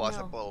it's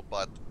possible,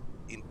 but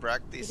in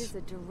practice... It is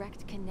a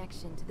direct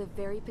connection to the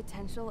very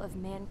potential of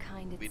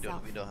mankind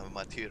itself. We don't have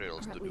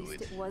materials to do it. Or at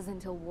least it was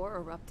until war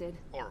erupted.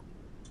 Or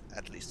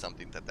at least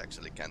something that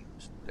actually can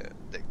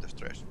take the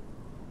stress.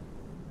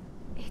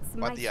 It's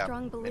my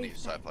strong belief many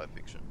sci-fi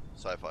fiction.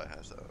 Sci-fi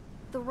has a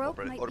the rope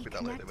might be orbital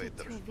connected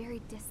elevators. to a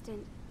very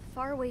distant,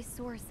 faraway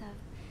source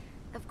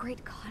of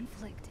great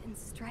conflict and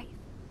strife.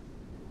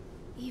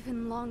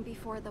 Even long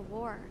before the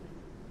war,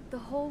 the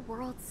whole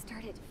world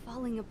started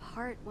falling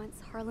apart once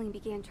Harling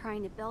began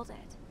trying to build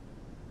it.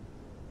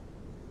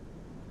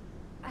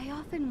 I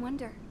often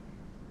wonder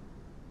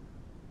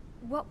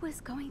what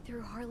was going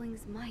through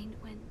Harling's mind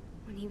when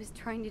he was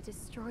trying to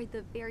destroy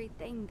the very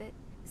thing that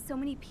so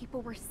many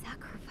people were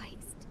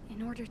sacrificed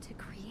in order to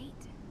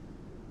create.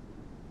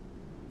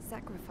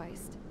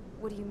 Sacrificed?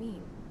 What do you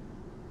mean?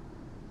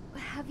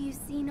 Have you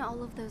seen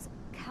all of those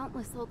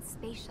countless old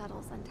space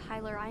shuttles on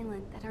Tyler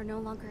Island that are no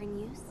longer in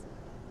use?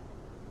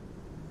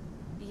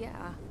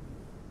 Yeah.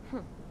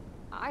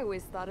 I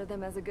always thought of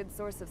them as a good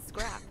source of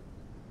scrap.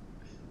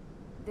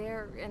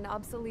 They're an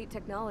obsolete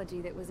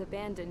technology that was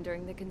abandoned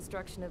during the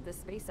construction of the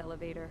space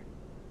elevator.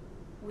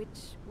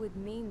 Which would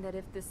mean that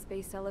if the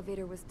space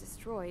elevator was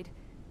destroyed,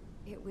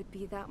 it would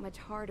be that much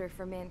harder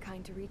for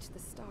mankind to reach the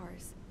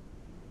stars.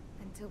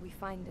 Until we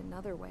find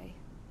another way.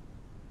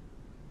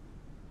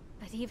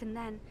 But even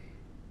then,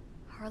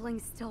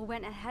 Harling still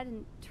went ahead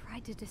and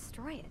tried to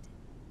destroy it.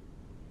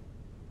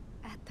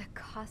 At the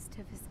cost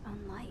of his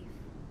own life.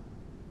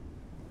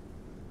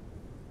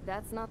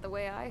 That's not the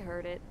way I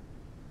heard it.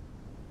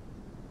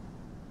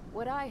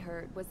 What I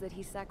heard was that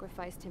he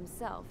sacrificed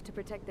himself to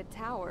protect the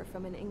tower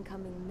from an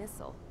incoming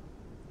missile.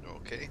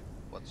 Okay,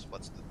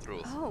 what's the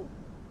truth? Oh,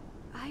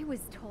 I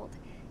was told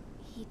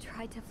he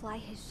tried to fly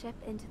his ship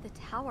into the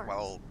tower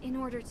in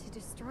order to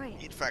destroy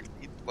it. In fact,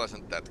 it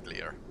wasn't that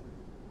clear.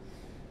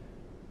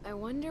 I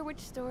wonder which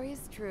story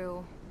is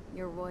true,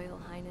 Your Royal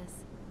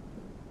Highness.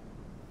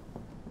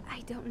 I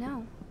don't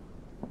know.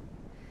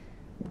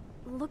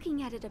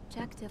 Looking at it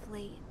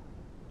objectively,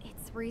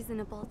 it's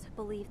reasonable to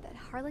believe that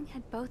Harling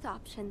had both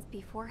options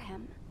before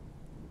him.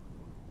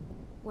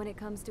 When it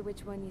comes to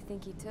which one you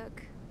think he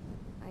took,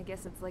 I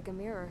guess it's like a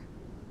mirror.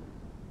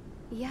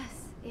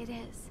 Yes, it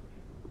is.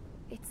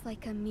 It's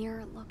like a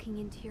mirror looking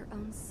into your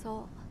own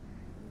soul,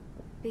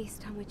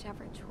 based on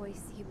whichever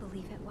choice you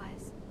believe it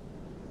was.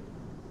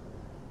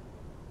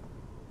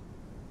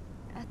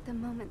 At the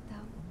moment,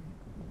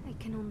 though, I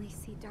can only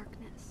see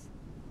darkness.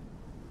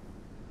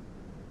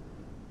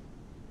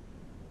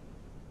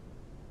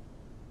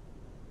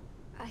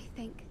 I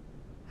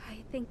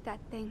think that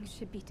thing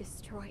should be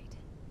destroyed.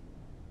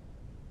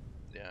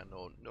 Yeah,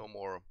 no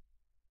more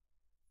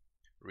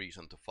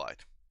reason to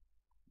fight.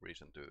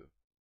 Reason to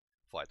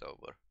fight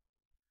over.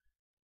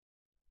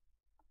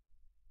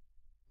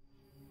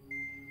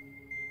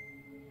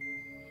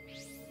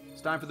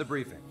 It's time for the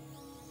briefing.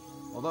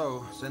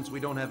 Although, since we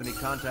don't have any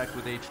contact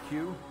with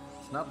HQ,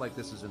 it's not like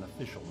this is an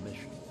official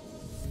mission.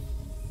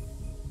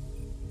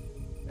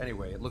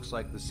 Anyway, it looks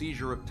like the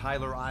seizure of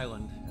Tyler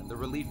Island and the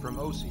relief from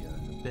Osea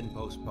have been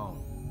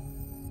postponed.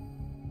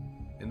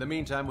 In the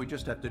meantime, we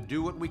just have to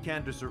do what we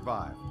can to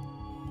survive.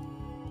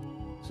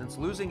 Since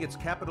losing its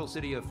capital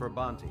city of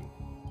Ferbanti,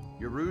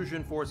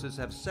 Erusian forces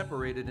have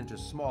separated into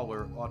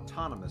smaller,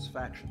 autonomous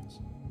factions.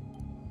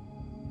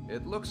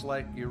 It looks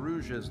like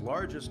Erusia's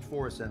largest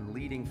force and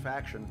leading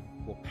faction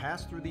will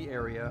pass through the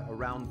area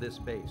around this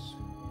base.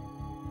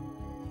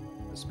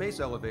 The space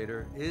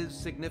elevator is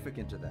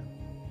significant to them,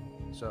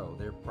 so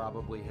they're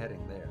probably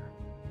heading there.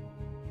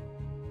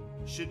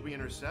 Should we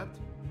intercept?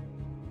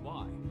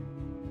 Why?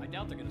 I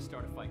doubt they're gonna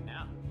start a fight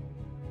now.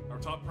 Our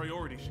top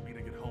priority should be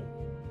to get home.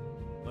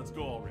 Let's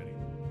go already.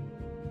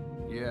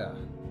 Yeah.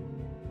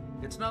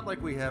 It's not like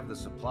we have the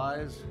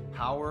supplies,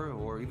 power,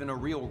 or even a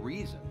real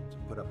reason to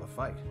put up a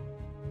fight.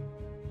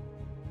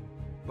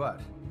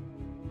 But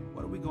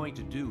what are we going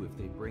to do if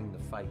they bring the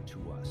fight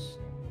to us?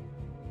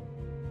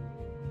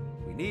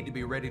 We need to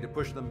be ready to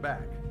push them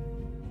back.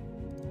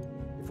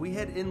 If we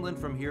head inland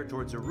from here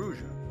towards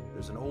Erusia,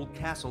 there's an old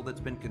castle that's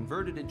been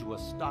converted into a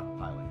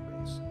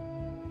stockpiling base.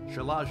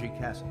 Shalaji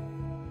Castle.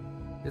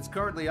 It's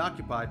currently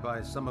occupied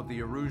by some of the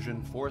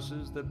Erusian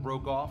forces that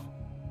broke off,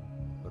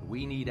 but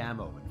we need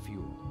ammo and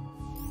fuel.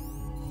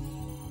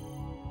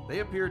 They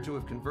appear to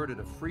have converted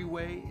a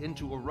freeway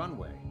into a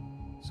runway,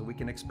 so we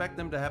can expect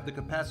them to have the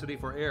capacity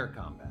for air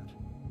combat.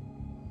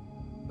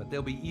 But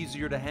they'll be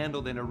easier to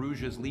handle than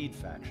Erusia's lead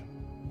faction.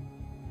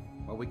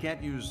 Well, we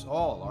can't use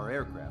all our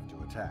aircraft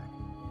to attack.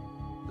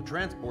 The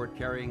transport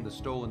carrying the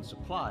stolen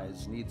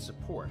supplies needs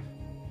support.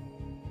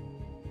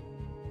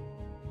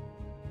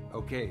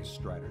 Okay,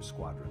 Strider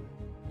Squadron.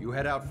 You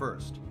head out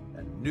first,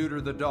 and neuter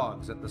the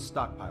dogs at the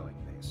stockpiling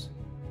base.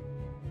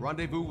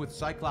 Rendezvous with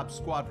Cyclops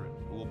Squadron,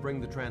 who will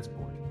bring the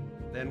transport.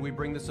 Then we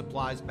bring the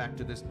supplies back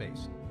to this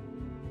base.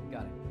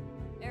 Got it.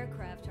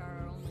 Aircraft are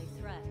our only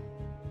threat.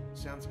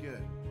 Sounds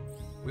good.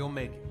 We'll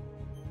make it.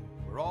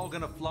 We're all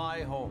gonna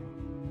fly home.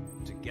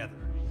 Together.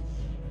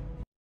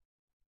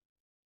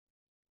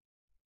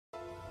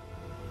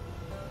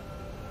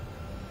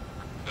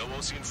 No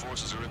Osean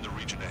forces are in the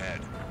region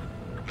ahead.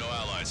 No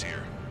allies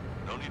here.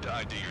 No need to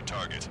ID your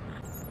target.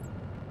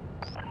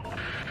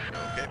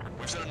 Okay.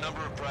 We've set a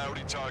number of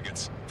priority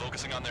targets,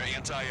 focusing on their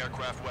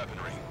anti-aircraft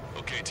weaponry.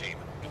 Okay, team.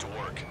 To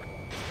work.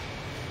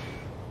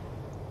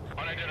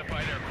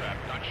 Unidentified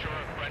aircraft, not sure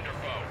if friend or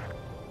foe.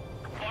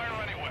 Fire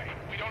anyway.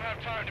 We don't have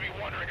time to be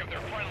wondering if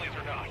they're friendlies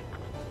or not.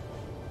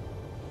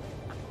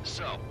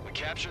 So, we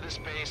capture this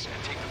base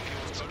and take the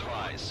fuel and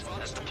supplies.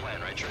 That's the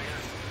plan, right, Trigger?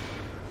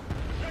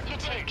 You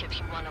take if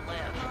you want to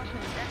live.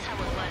 That's how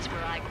it was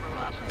where I grew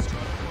up. I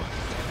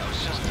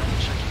was just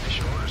double-checking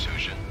mission orders,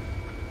 Hushin.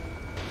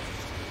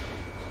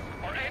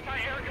 Our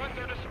anti-air guns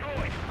are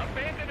destroyed.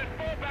 Abandon and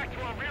fall back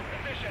to our rear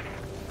position.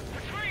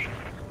 Retreat!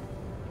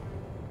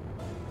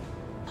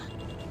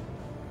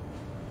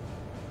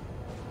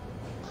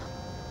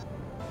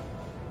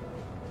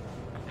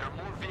 There are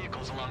more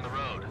vehicles along the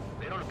road.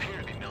 They don't appear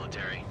to be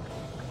military.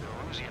 They're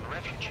Erusian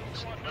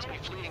refugees. Must be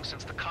fleeing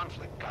since the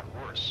conflict got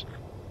worse.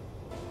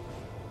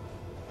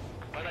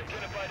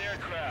 Unidentified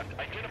aircraft.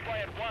 Identify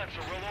at once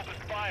or we'll open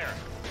fire.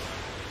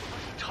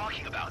 What's he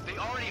talking about? They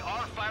already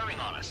are firing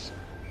on us.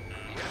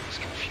 The enemy's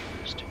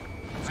confused.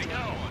 I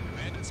know.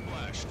 Bandit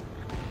splashed.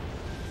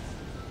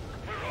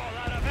 We're all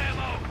out of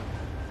ammo.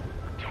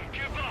 Don't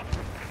give up.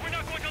 We're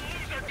not going to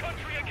lose our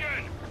country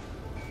again.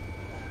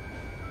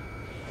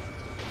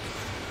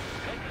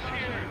 Take us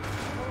here.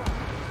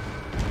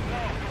 No,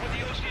 we're with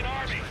the Osean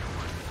Army.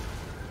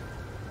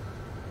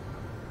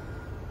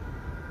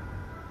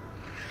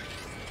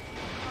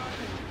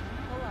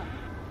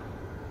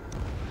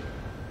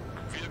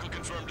 Vehicle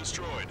confirmed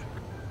destroyed.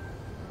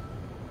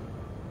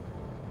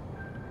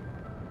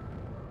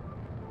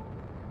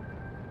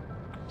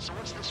 So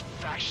what's this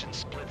faction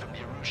split from the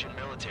Erusian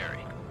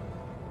military?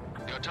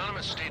 The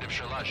autonomous state of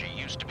Shalaji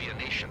used to be a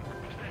nation.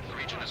 The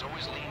region has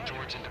always leaned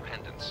towards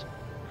independence.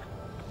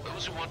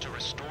 Those who want to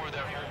restore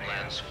their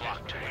homelands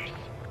flock to it.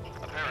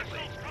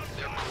 Apparently,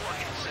 their core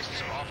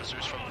consists of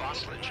officers from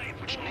Vaslij,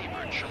 which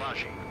neighbored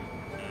Shalaji.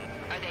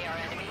 Are they our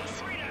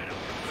enemies?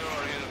 They're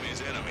our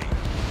enemy's enemy,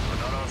 but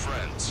not our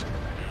friends.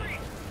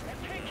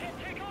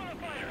 Take on a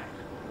fighter!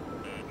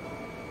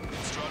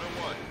 Strata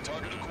 1,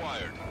 target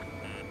acquired.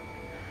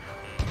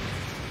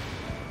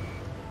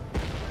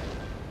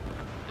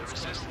 The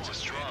resistance is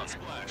strong.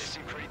 They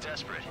seem pretty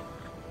desperate.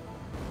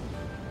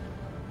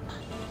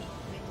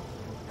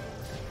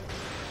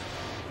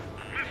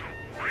 Missile,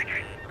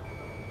 breaking!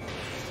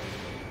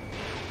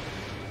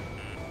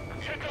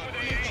 Hit them with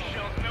the AA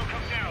shells and they'll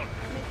come down!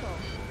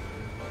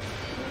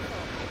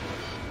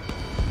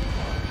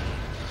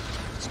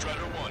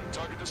 Strider 1,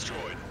 target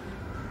destroyed.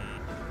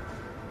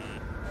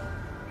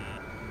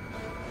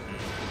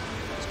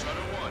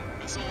 Strider 1,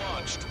 missile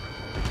launched.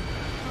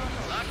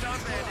 Locked on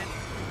bandit.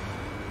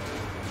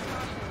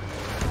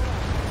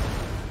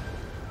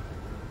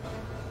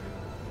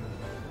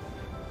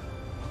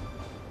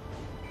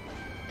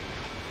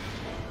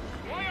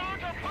 Why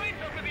aren't our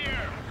planes up in the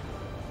air?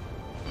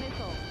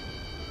 Missile.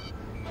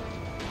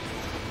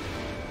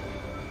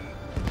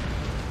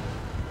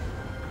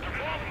 They're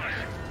following us!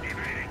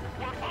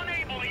 We're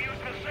unable to use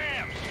the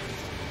SAMs!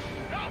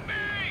 Help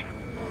me!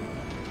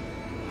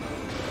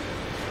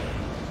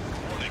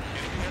 Warning,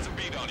 enemy has a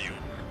bead on you.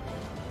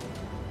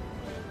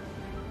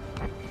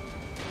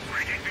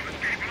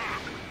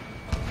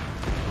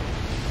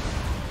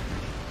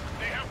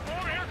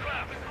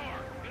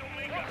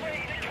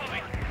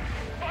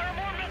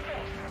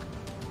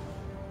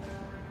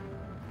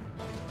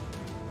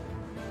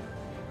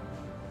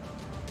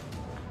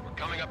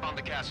 on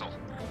the castle.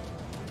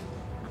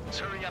 Let's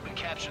hurry up and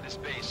capture this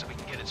base so we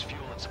can get its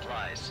fuel and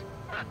supplies.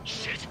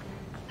 Shit.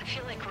 I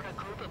feel like we're a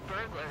group of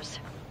burglars.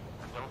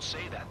 Don't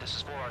say that. This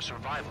is for our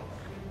survival.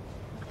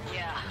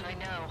 Yeah, I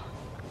know.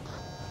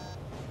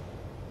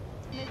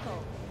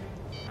 Missile.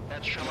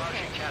 That's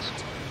Shamashi Castle.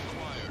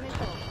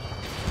 Missile.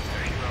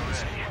 They're here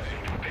already.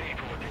 Pay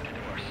for what they did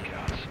to our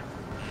scouts.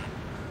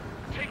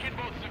 Take in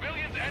both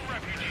civilians and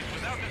refugees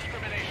without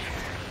discrimination.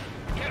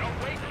 Get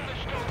away from the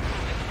stone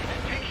building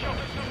and take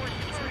shelter somewhere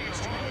sturdier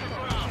or on the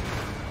ground.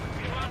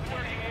 Drop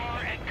where you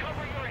are and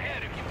cover your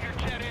head if you hear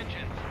jet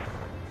engines.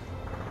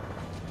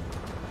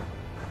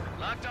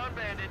 Locked on,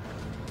 Bandit.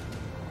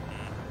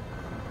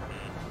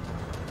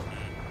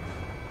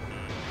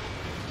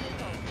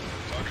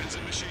 Target's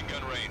in machine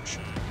gun range.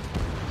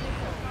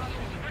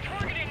 We're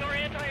targeting our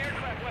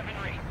anti-aircraft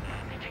weaponry.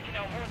 They're taking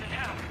out more than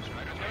half. There's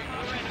more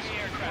enemy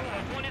aircraft,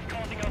 but one is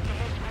causing us the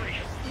most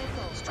grief.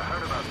 I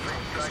heard about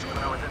plane strikes when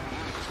I was in the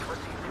East.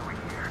 What's he doing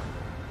here?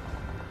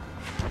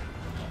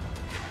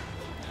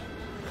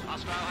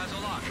 Hostile has a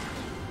lock.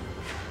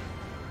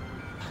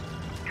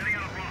 Getting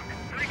out of rock.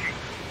 Thinking.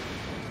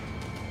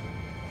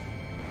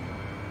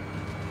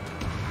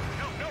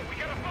 No, we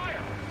got a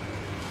fire.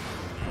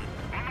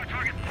 On my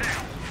target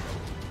tail.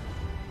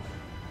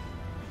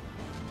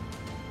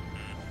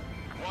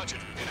 Watch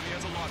it. Enemy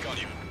has a lock on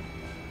you.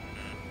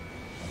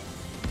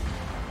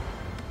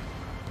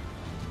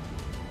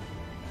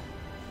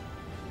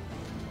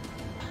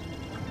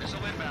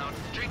 Missile inbound.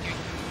 Drinking.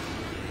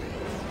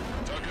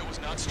 Target was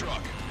not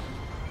struck.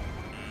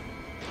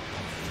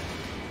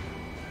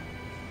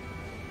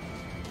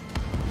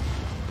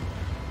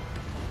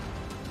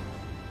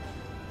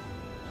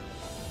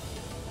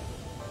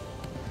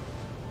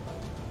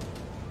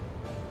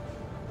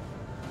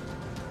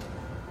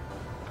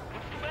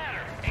 What's the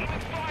matter? Aim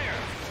and fire.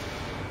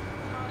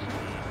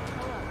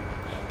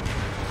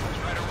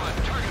 Strider 1.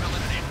 Target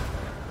eliminated.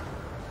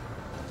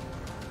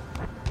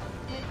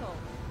 Missile.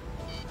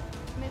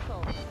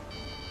 Missile.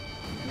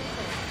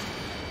 Missile.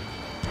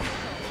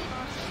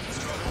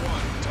 Strider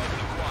 1. Target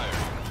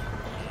acquired.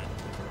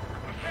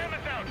 The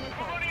salmon's out.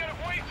 We're running out of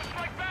ways to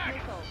strike back.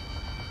 Missile.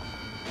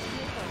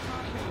 Missile.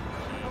 Caution.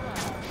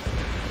 Alert.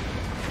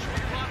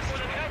 We've lost more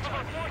than half of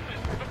our forces.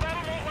 The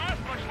battle won't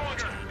last much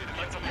longer.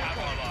 Let them have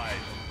our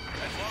lives.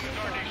 As long as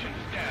our nation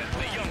stands,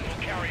 the young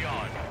will carry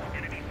on.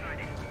 Enemy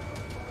sighting.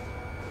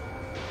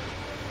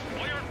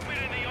 Why aren't we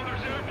and the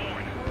others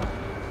airborne?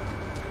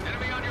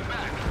 Enemy on your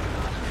back.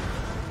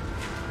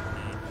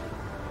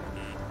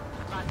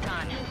 Locked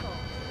on. Missile.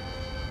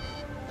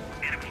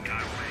 Enemy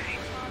got away.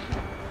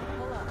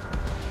 Pull up.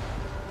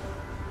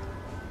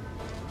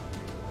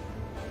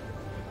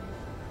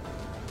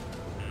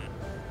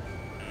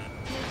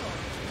 Missile.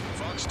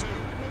 Fox 2.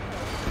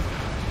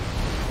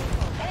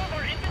 All of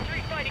our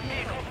infantry fighting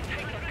vehicles and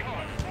tanks are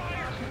gone.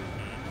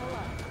 Pull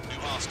up. New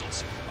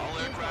hostiles. All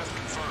aircraft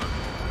confirmed.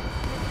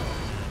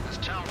 This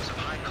town is of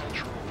high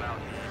cultural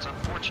value. It's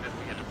unfortunate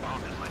we had to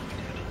bomb it like we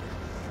did.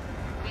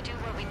 We do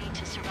what we need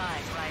to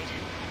survive, right?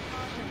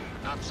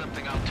 Not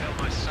something I'll tell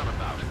my son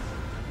about.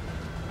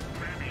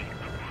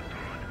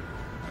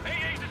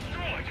 AA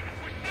destroyed!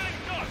 We're sitting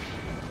ducks!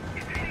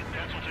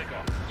 Cancel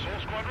takeoff. Soul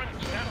Squadron,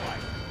 stand by.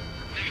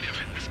 Negative.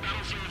 This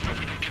battlefield is if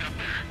we don't get up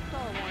there.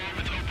 Only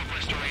with hope of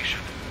restoration.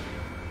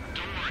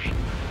 Don't worry.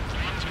 As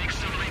long as we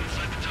accelerate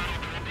inside the tunnel,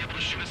 they won't be able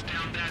to shoot us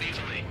down that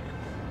easily.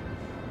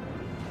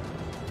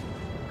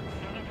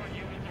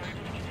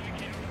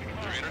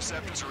 Their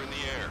interceptors are in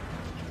the air.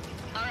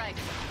 All right.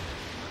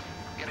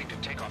 Getting to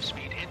takeoff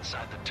speed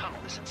inside the tunnel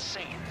is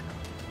insane.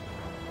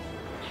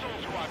 Soul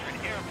Squadron,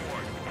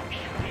 airborne.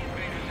 Shoot the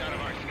invaders out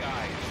of our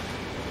skies.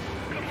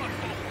 Come on,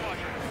 Soul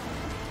Squadron.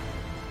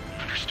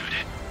 Understood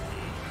it.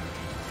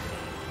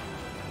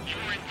 You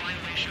are in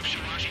violation of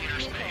Shamashi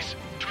airspace.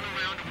 Turn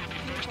around and we'll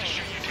be forced to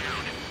shoot you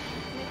down.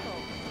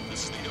 Missile.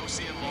 This is the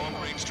Ocean Long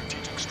Range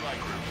Strategic Strike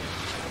Group.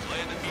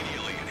 Land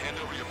immediately and hand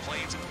over your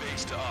planes and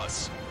base to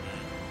us.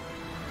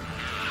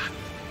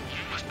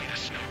 You must be the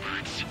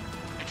snowbirds.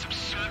 It's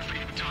absurd for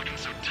you to be talking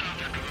so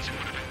tough after losing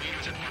one of your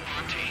leaders at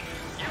Forbanti.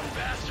 You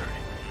bastard!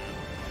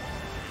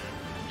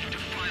 You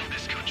defile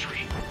this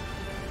country.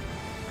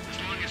 As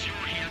long as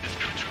you're here, this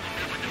country will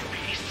never know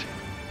peace.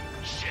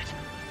 Shit.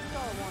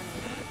 Star warning.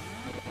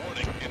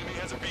 Warning, enemy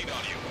has a beat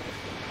on you.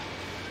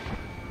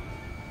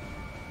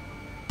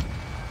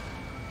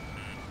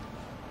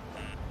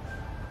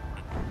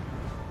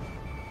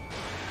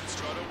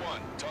 Strata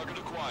 1, target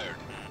acquired.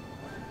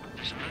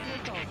 There's no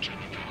need to get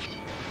killed involved.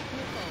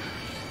 Missile.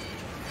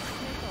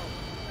 Missile.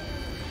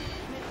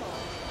 Missile.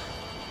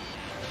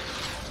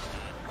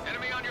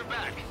 Enemy on your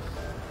back.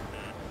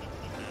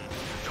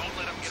 Don't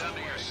let him get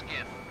under your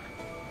skin.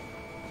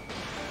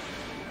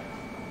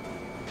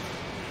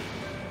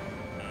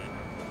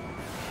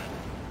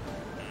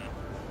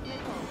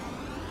 Missile.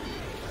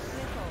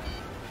 Missile.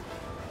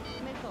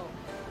 Missile.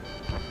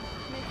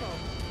 Missile.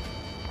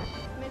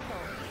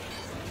 Missile.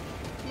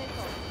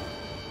 Missile.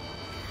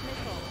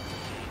 Missile.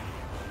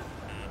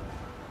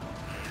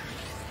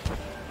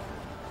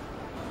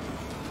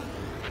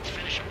 Let's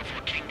finish him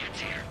before King gets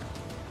here.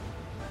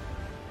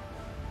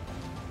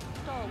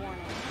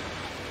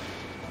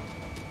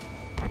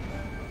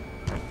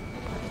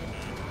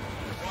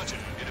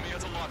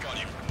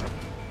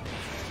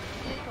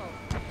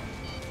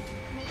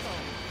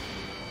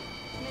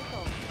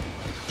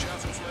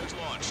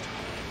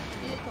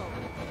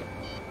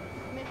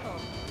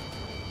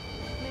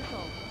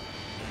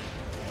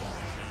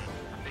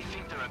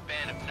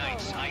 band of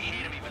knights, I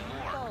hate them even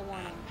more.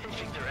 They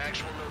think they're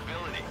actual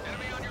nobility.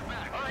 Enemy on your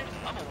back. All right,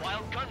 I'm a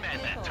wild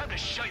gunman, man. Time to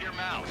shut your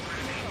mouth.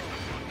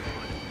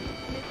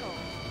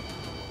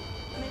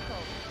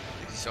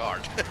 This is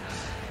hard.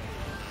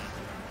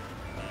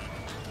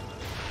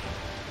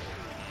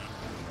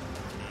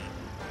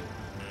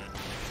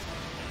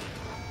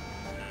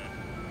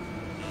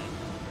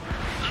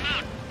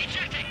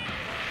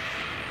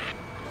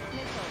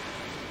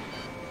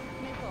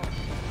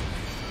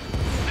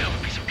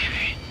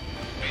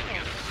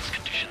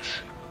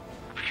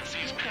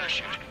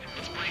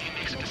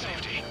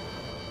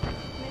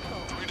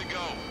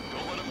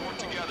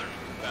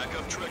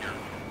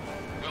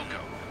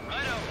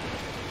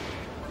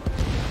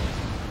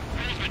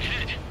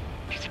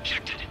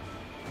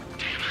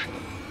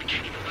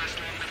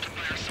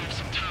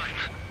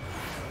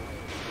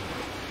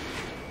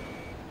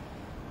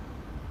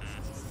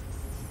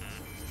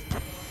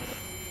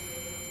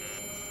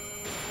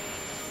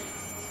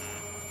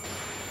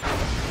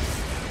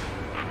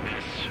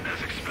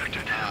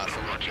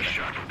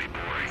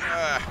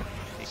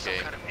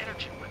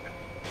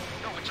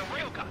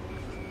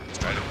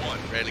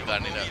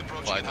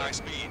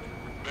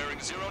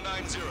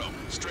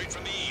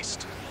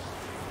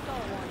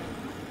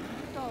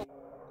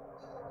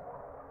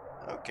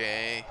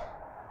 Okay.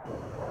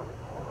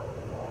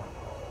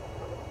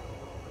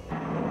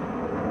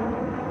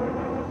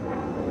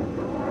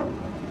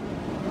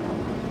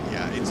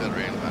 Yeah, it's a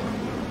railgun.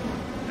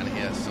 And he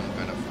has some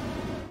kind of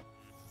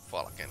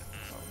falcon.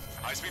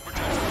 High-speed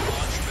protection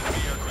launch from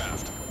enemy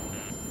aircraft.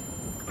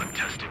 I'm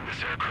testing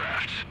this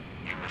aircraft.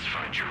 You must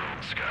find your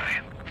own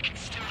sky. We can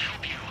still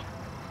help you.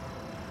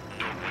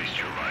 Don't waste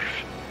your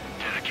life.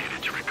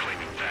 Dedicated to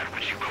reclaiming that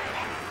which you call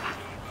home.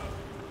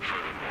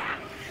 Furthermore,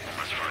 you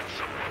must find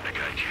someone to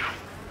guide you.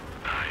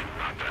 I'm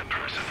not that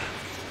person.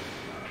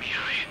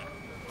 Yay.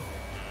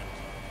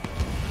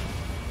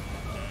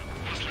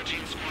 This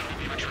Legion squad will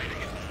be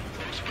retreating.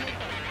 Those fighting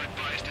below are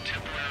advised to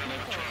temporarily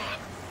withdraw.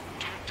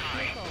 Don't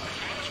die. As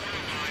long as we're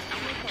alive,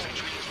 our hopes and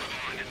dreams live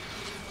on.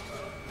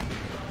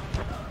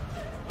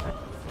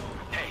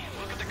 Hey,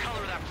 look at the color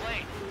of that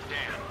plane.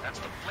 Damn,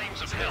 that's the flames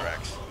of hell.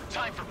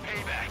 Time for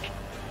payback.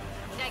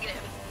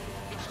 Negative.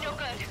 It's no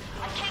good.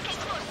 I can't get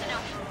close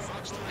enough.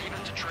 Leave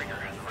it to Trigger,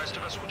 and the rest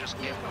of us will just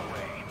get in the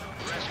way.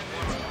 The rest will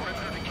go on the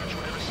perimeter to catch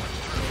whatever slips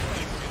through.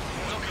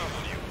 We'll come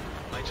with you.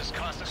 Might just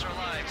cost us our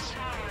lives.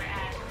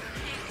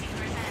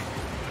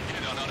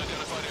 Hit on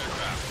unidentified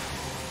aircraft.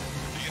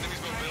 The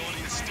enemy's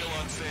mobility is still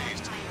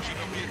unfazed. Keep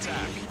up the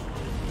attack.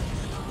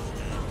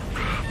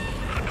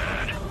 Not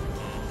bad.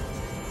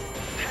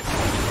 That's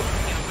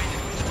in a way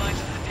that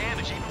neutralizes the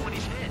damage even when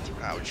he's hit.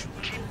 Ouch.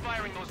 Keep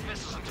firing those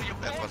missiles until you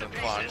That blow wasn't to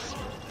fun. pieces.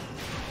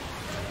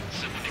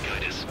 Someone to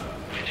guide us.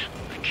 Wait,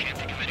 I can't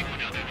think of anyone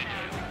other than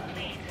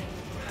you.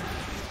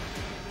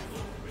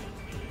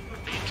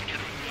 Being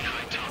together with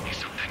Mihai taught me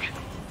something.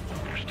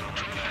 There's no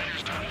true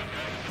fighters done.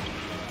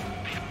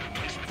 They have no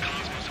place in the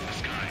cosmos of the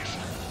skies.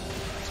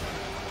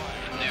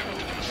 And they're what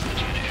the most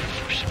legit Air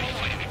Force should be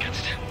fighting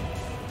against.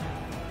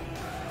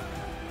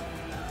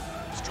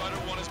 Strider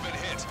 1 has been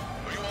hit.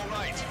 Are you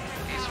alright?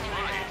 He's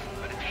fine,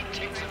 but if he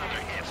takes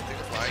another hit, it's a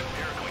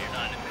miracle you're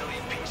not in a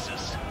million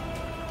pieces.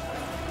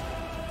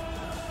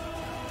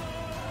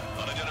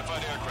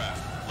 Unidentified aircraft.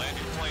 Land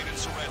your plane and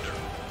surrender.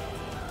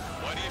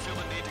 Why do you feel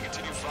the need to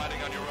continue fighting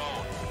on your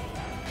own?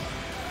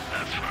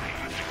 That's funny.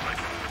 It seems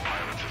like one of the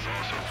pilots is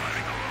also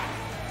fighting alone.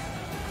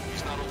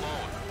 He's not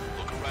alone.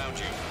 Look around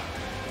you.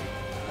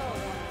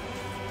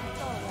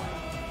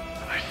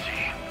 I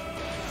see.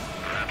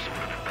 Perhaps it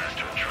would have been best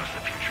to entrust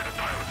the future to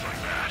pilots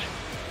like that.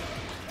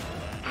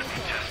 Let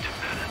me test him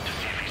then to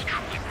see if he's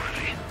truly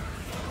worthy.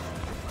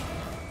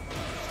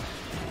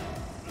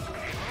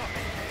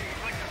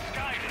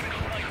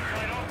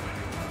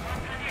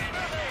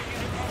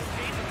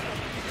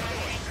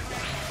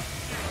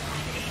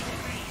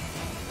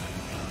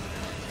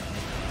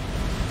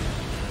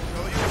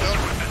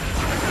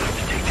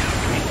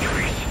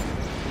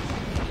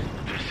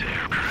 This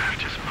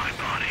aircraft is my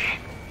body.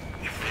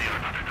 If they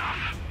are not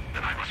enough,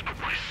 then I must put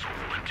my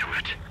soul into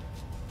it.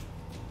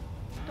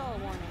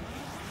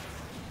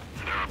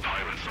 There are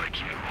pilots like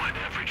you in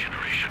every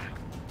generation,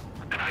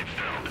 and I've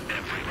found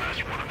every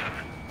last one of them.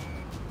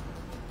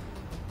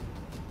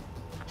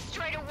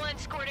 Strider 1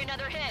 scored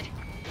another hit.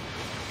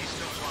 He's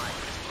still flying.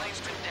 His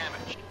plane's been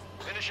damaged.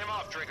 Finish him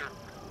off, Trigger.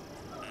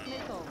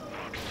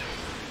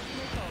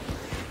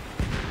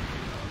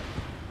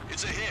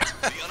 It's a hit.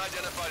 The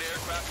unidentified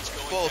aircraft is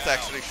going Both down.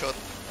 actually shot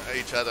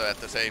each other at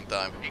the same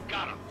time. He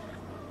got him.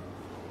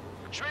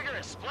 Trigger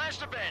has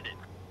splashed a bandit.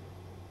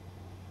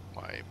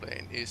 My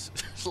plane is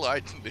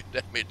slightly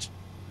damaged.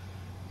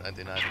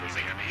 99%.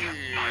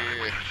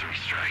 Yeah. Three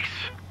strikes.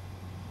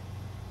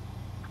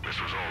 This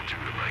was all due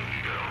to my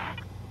ego.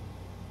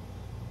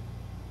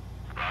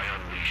 I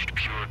unleashed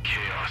pure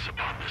chaos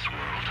upon this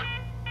world,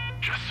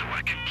 just so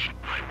I could keep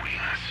my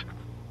wings.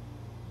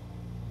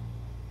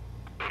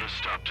 Put a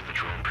stop to the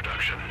drone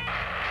production.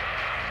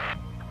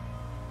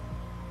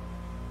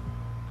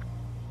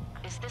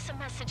 Is this a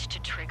message to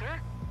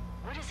Trigger?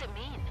 What does it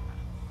mean?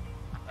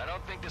 I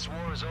don't think this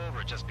war is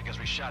over just because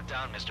we shot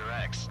down Mr.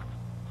 X.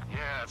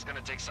 Yeah, it's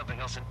gonna take something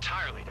else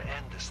entirely to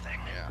end this thing.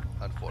 Yeah,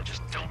 unfortunately. I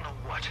just don't know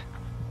what.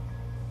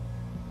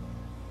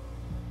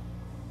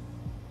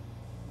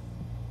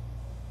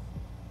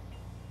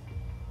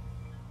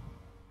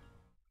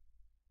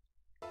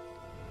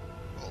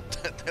 Well,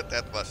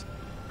 that was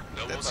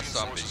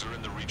something. Forces are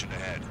in the region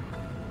ahead.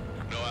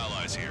 No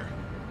allies here.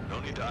 No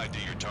need to ID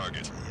your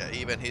target. Yeah,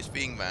 even his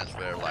wingmans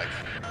were like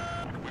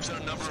We've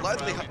sent a number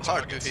slightly of hard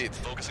targets, to hit.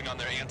 focusing on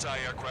their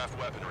anti-aircraft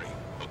weaponry.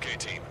 Okay,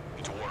 team,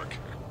 get to work.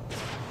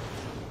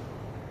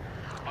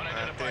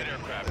 Unidentified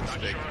aircraft,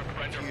 not sure if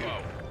friend or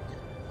foe.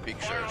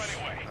 Pictures. Fire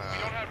anyway.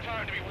 We don't have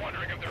time to be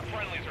wondering if they're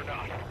friendlies or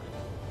not.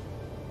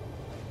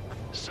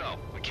 So,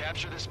 we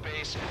capture this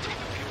base and take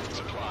the fuel and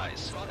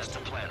supplies. That's the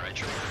plan, right,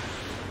 Trigger?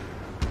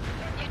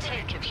 You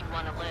take if you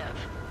want to live.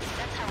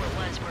 That's how it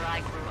was where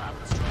I grew up.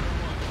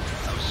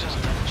 I was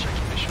just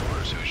double-checking mission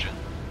orders, Hushin.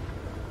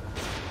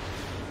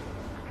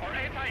 Our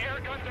anti-air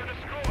guns are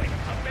destroyed.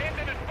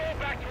 Abandon and fall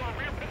back to our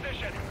rear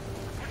position.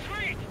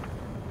 Retreat!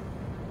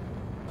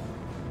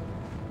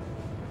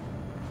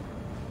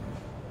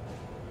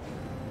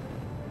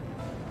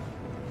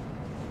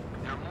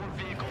 There are more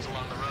vehicles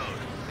along the road.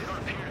 They don't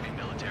appear to be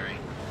military.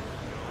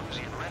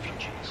 They're Rusian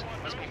refugees.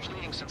 Must be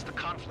fleeing since the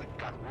conflict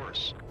got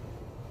worse.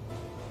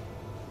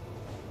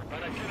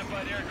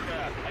 Unidentified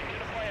aircraft.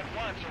 Identify at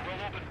once or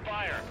we'll open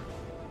fire.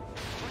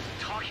 What are you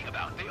talking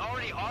about? They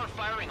already are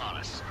firing on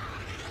us.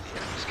 The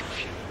enemy's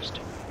confused.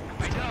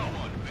 I know.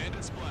 One,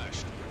 bandit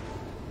splashed.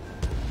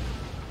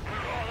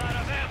 We're all out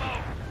of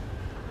ammo.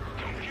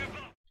 Don't give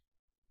up.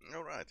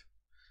 Alright.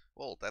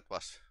 Well, that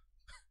was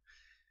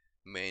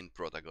main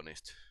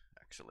protagonist,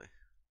 actually.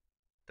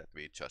 That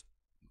we just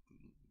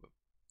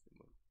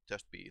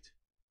beat.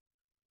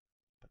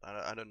 But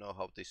I don't know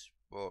how this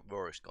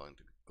war is going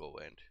to go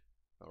end.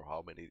 Or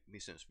how many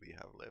missions we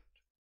have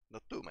left.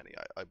 Not too many,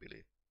 I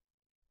believe.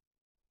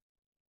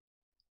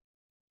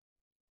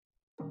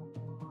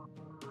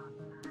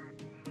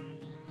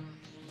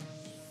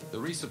 The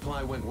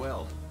resupply went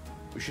well.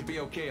 We should be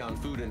okay on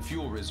food and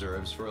fuel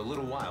reserves for a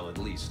little while at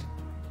least.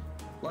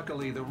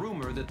 Luckily, the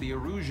rumor that the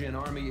Erusian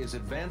army is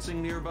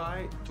advancing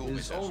nearby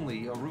is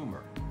only a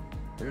rumor.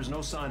 There's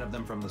no sign of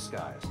them from the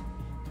skies.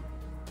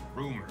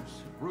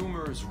 Rumors,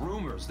 rumors,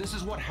 rumors. This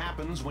is what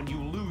happens when you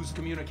lose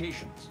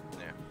communications.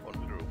 Yeah,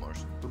 only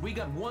rumors. But we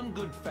got one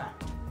good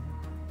fact.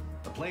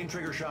 The plane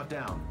Trigger shot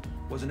down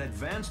was an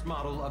advanced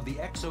model of the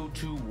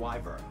XO-2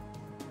 Wyvern.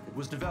 It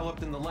was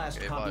developed in the last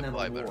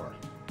Continental War.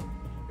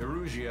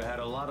 Erusia had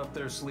a lot up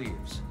their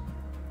sleeves.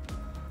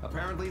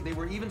 Apparently, they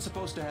were even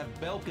supposed to have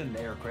Belkin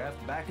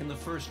aircraft back in the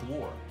First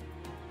War.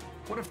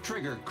 What if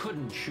Trigger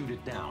couldn't shoot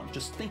it down?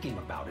 Just thinking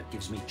about it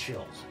gives me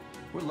chills.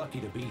 We're lucky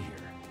to be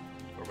here.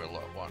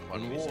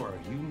 In war,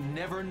 you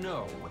never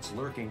know what's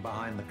lurking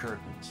behind the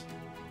curtains.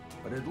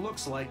 But it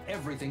looks like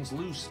everything's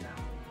loose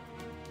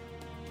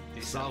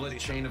now. Solid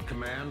chain of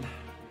command,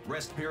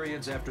 rest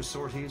periods after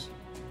sorties,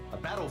 a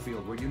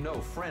battlefield where you know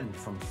friend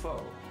from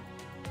foe.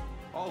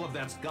 All of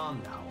that's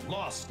gone now,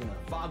 lost in a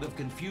fog of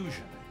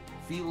confusion.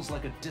 Feels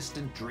like a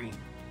distant dream.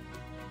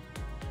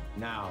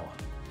 Now,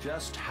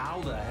 just how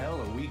the hell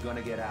are we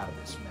gonna get out of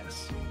this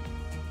mess?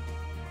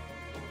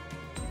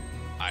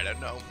 I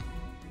don't know.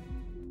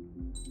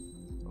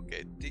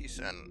 Okay, these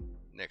and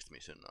next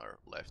mission are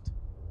left.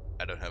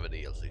 I don't have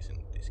any DLCs in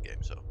this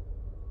game, so...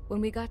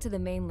 When we got to the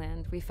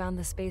mainland, we found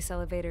the space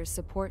elevator's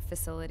support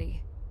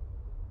facility.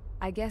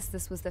 I guess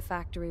this was the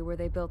factory where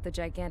they built the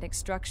gigantic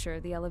structure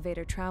the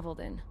elevator traveled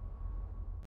in.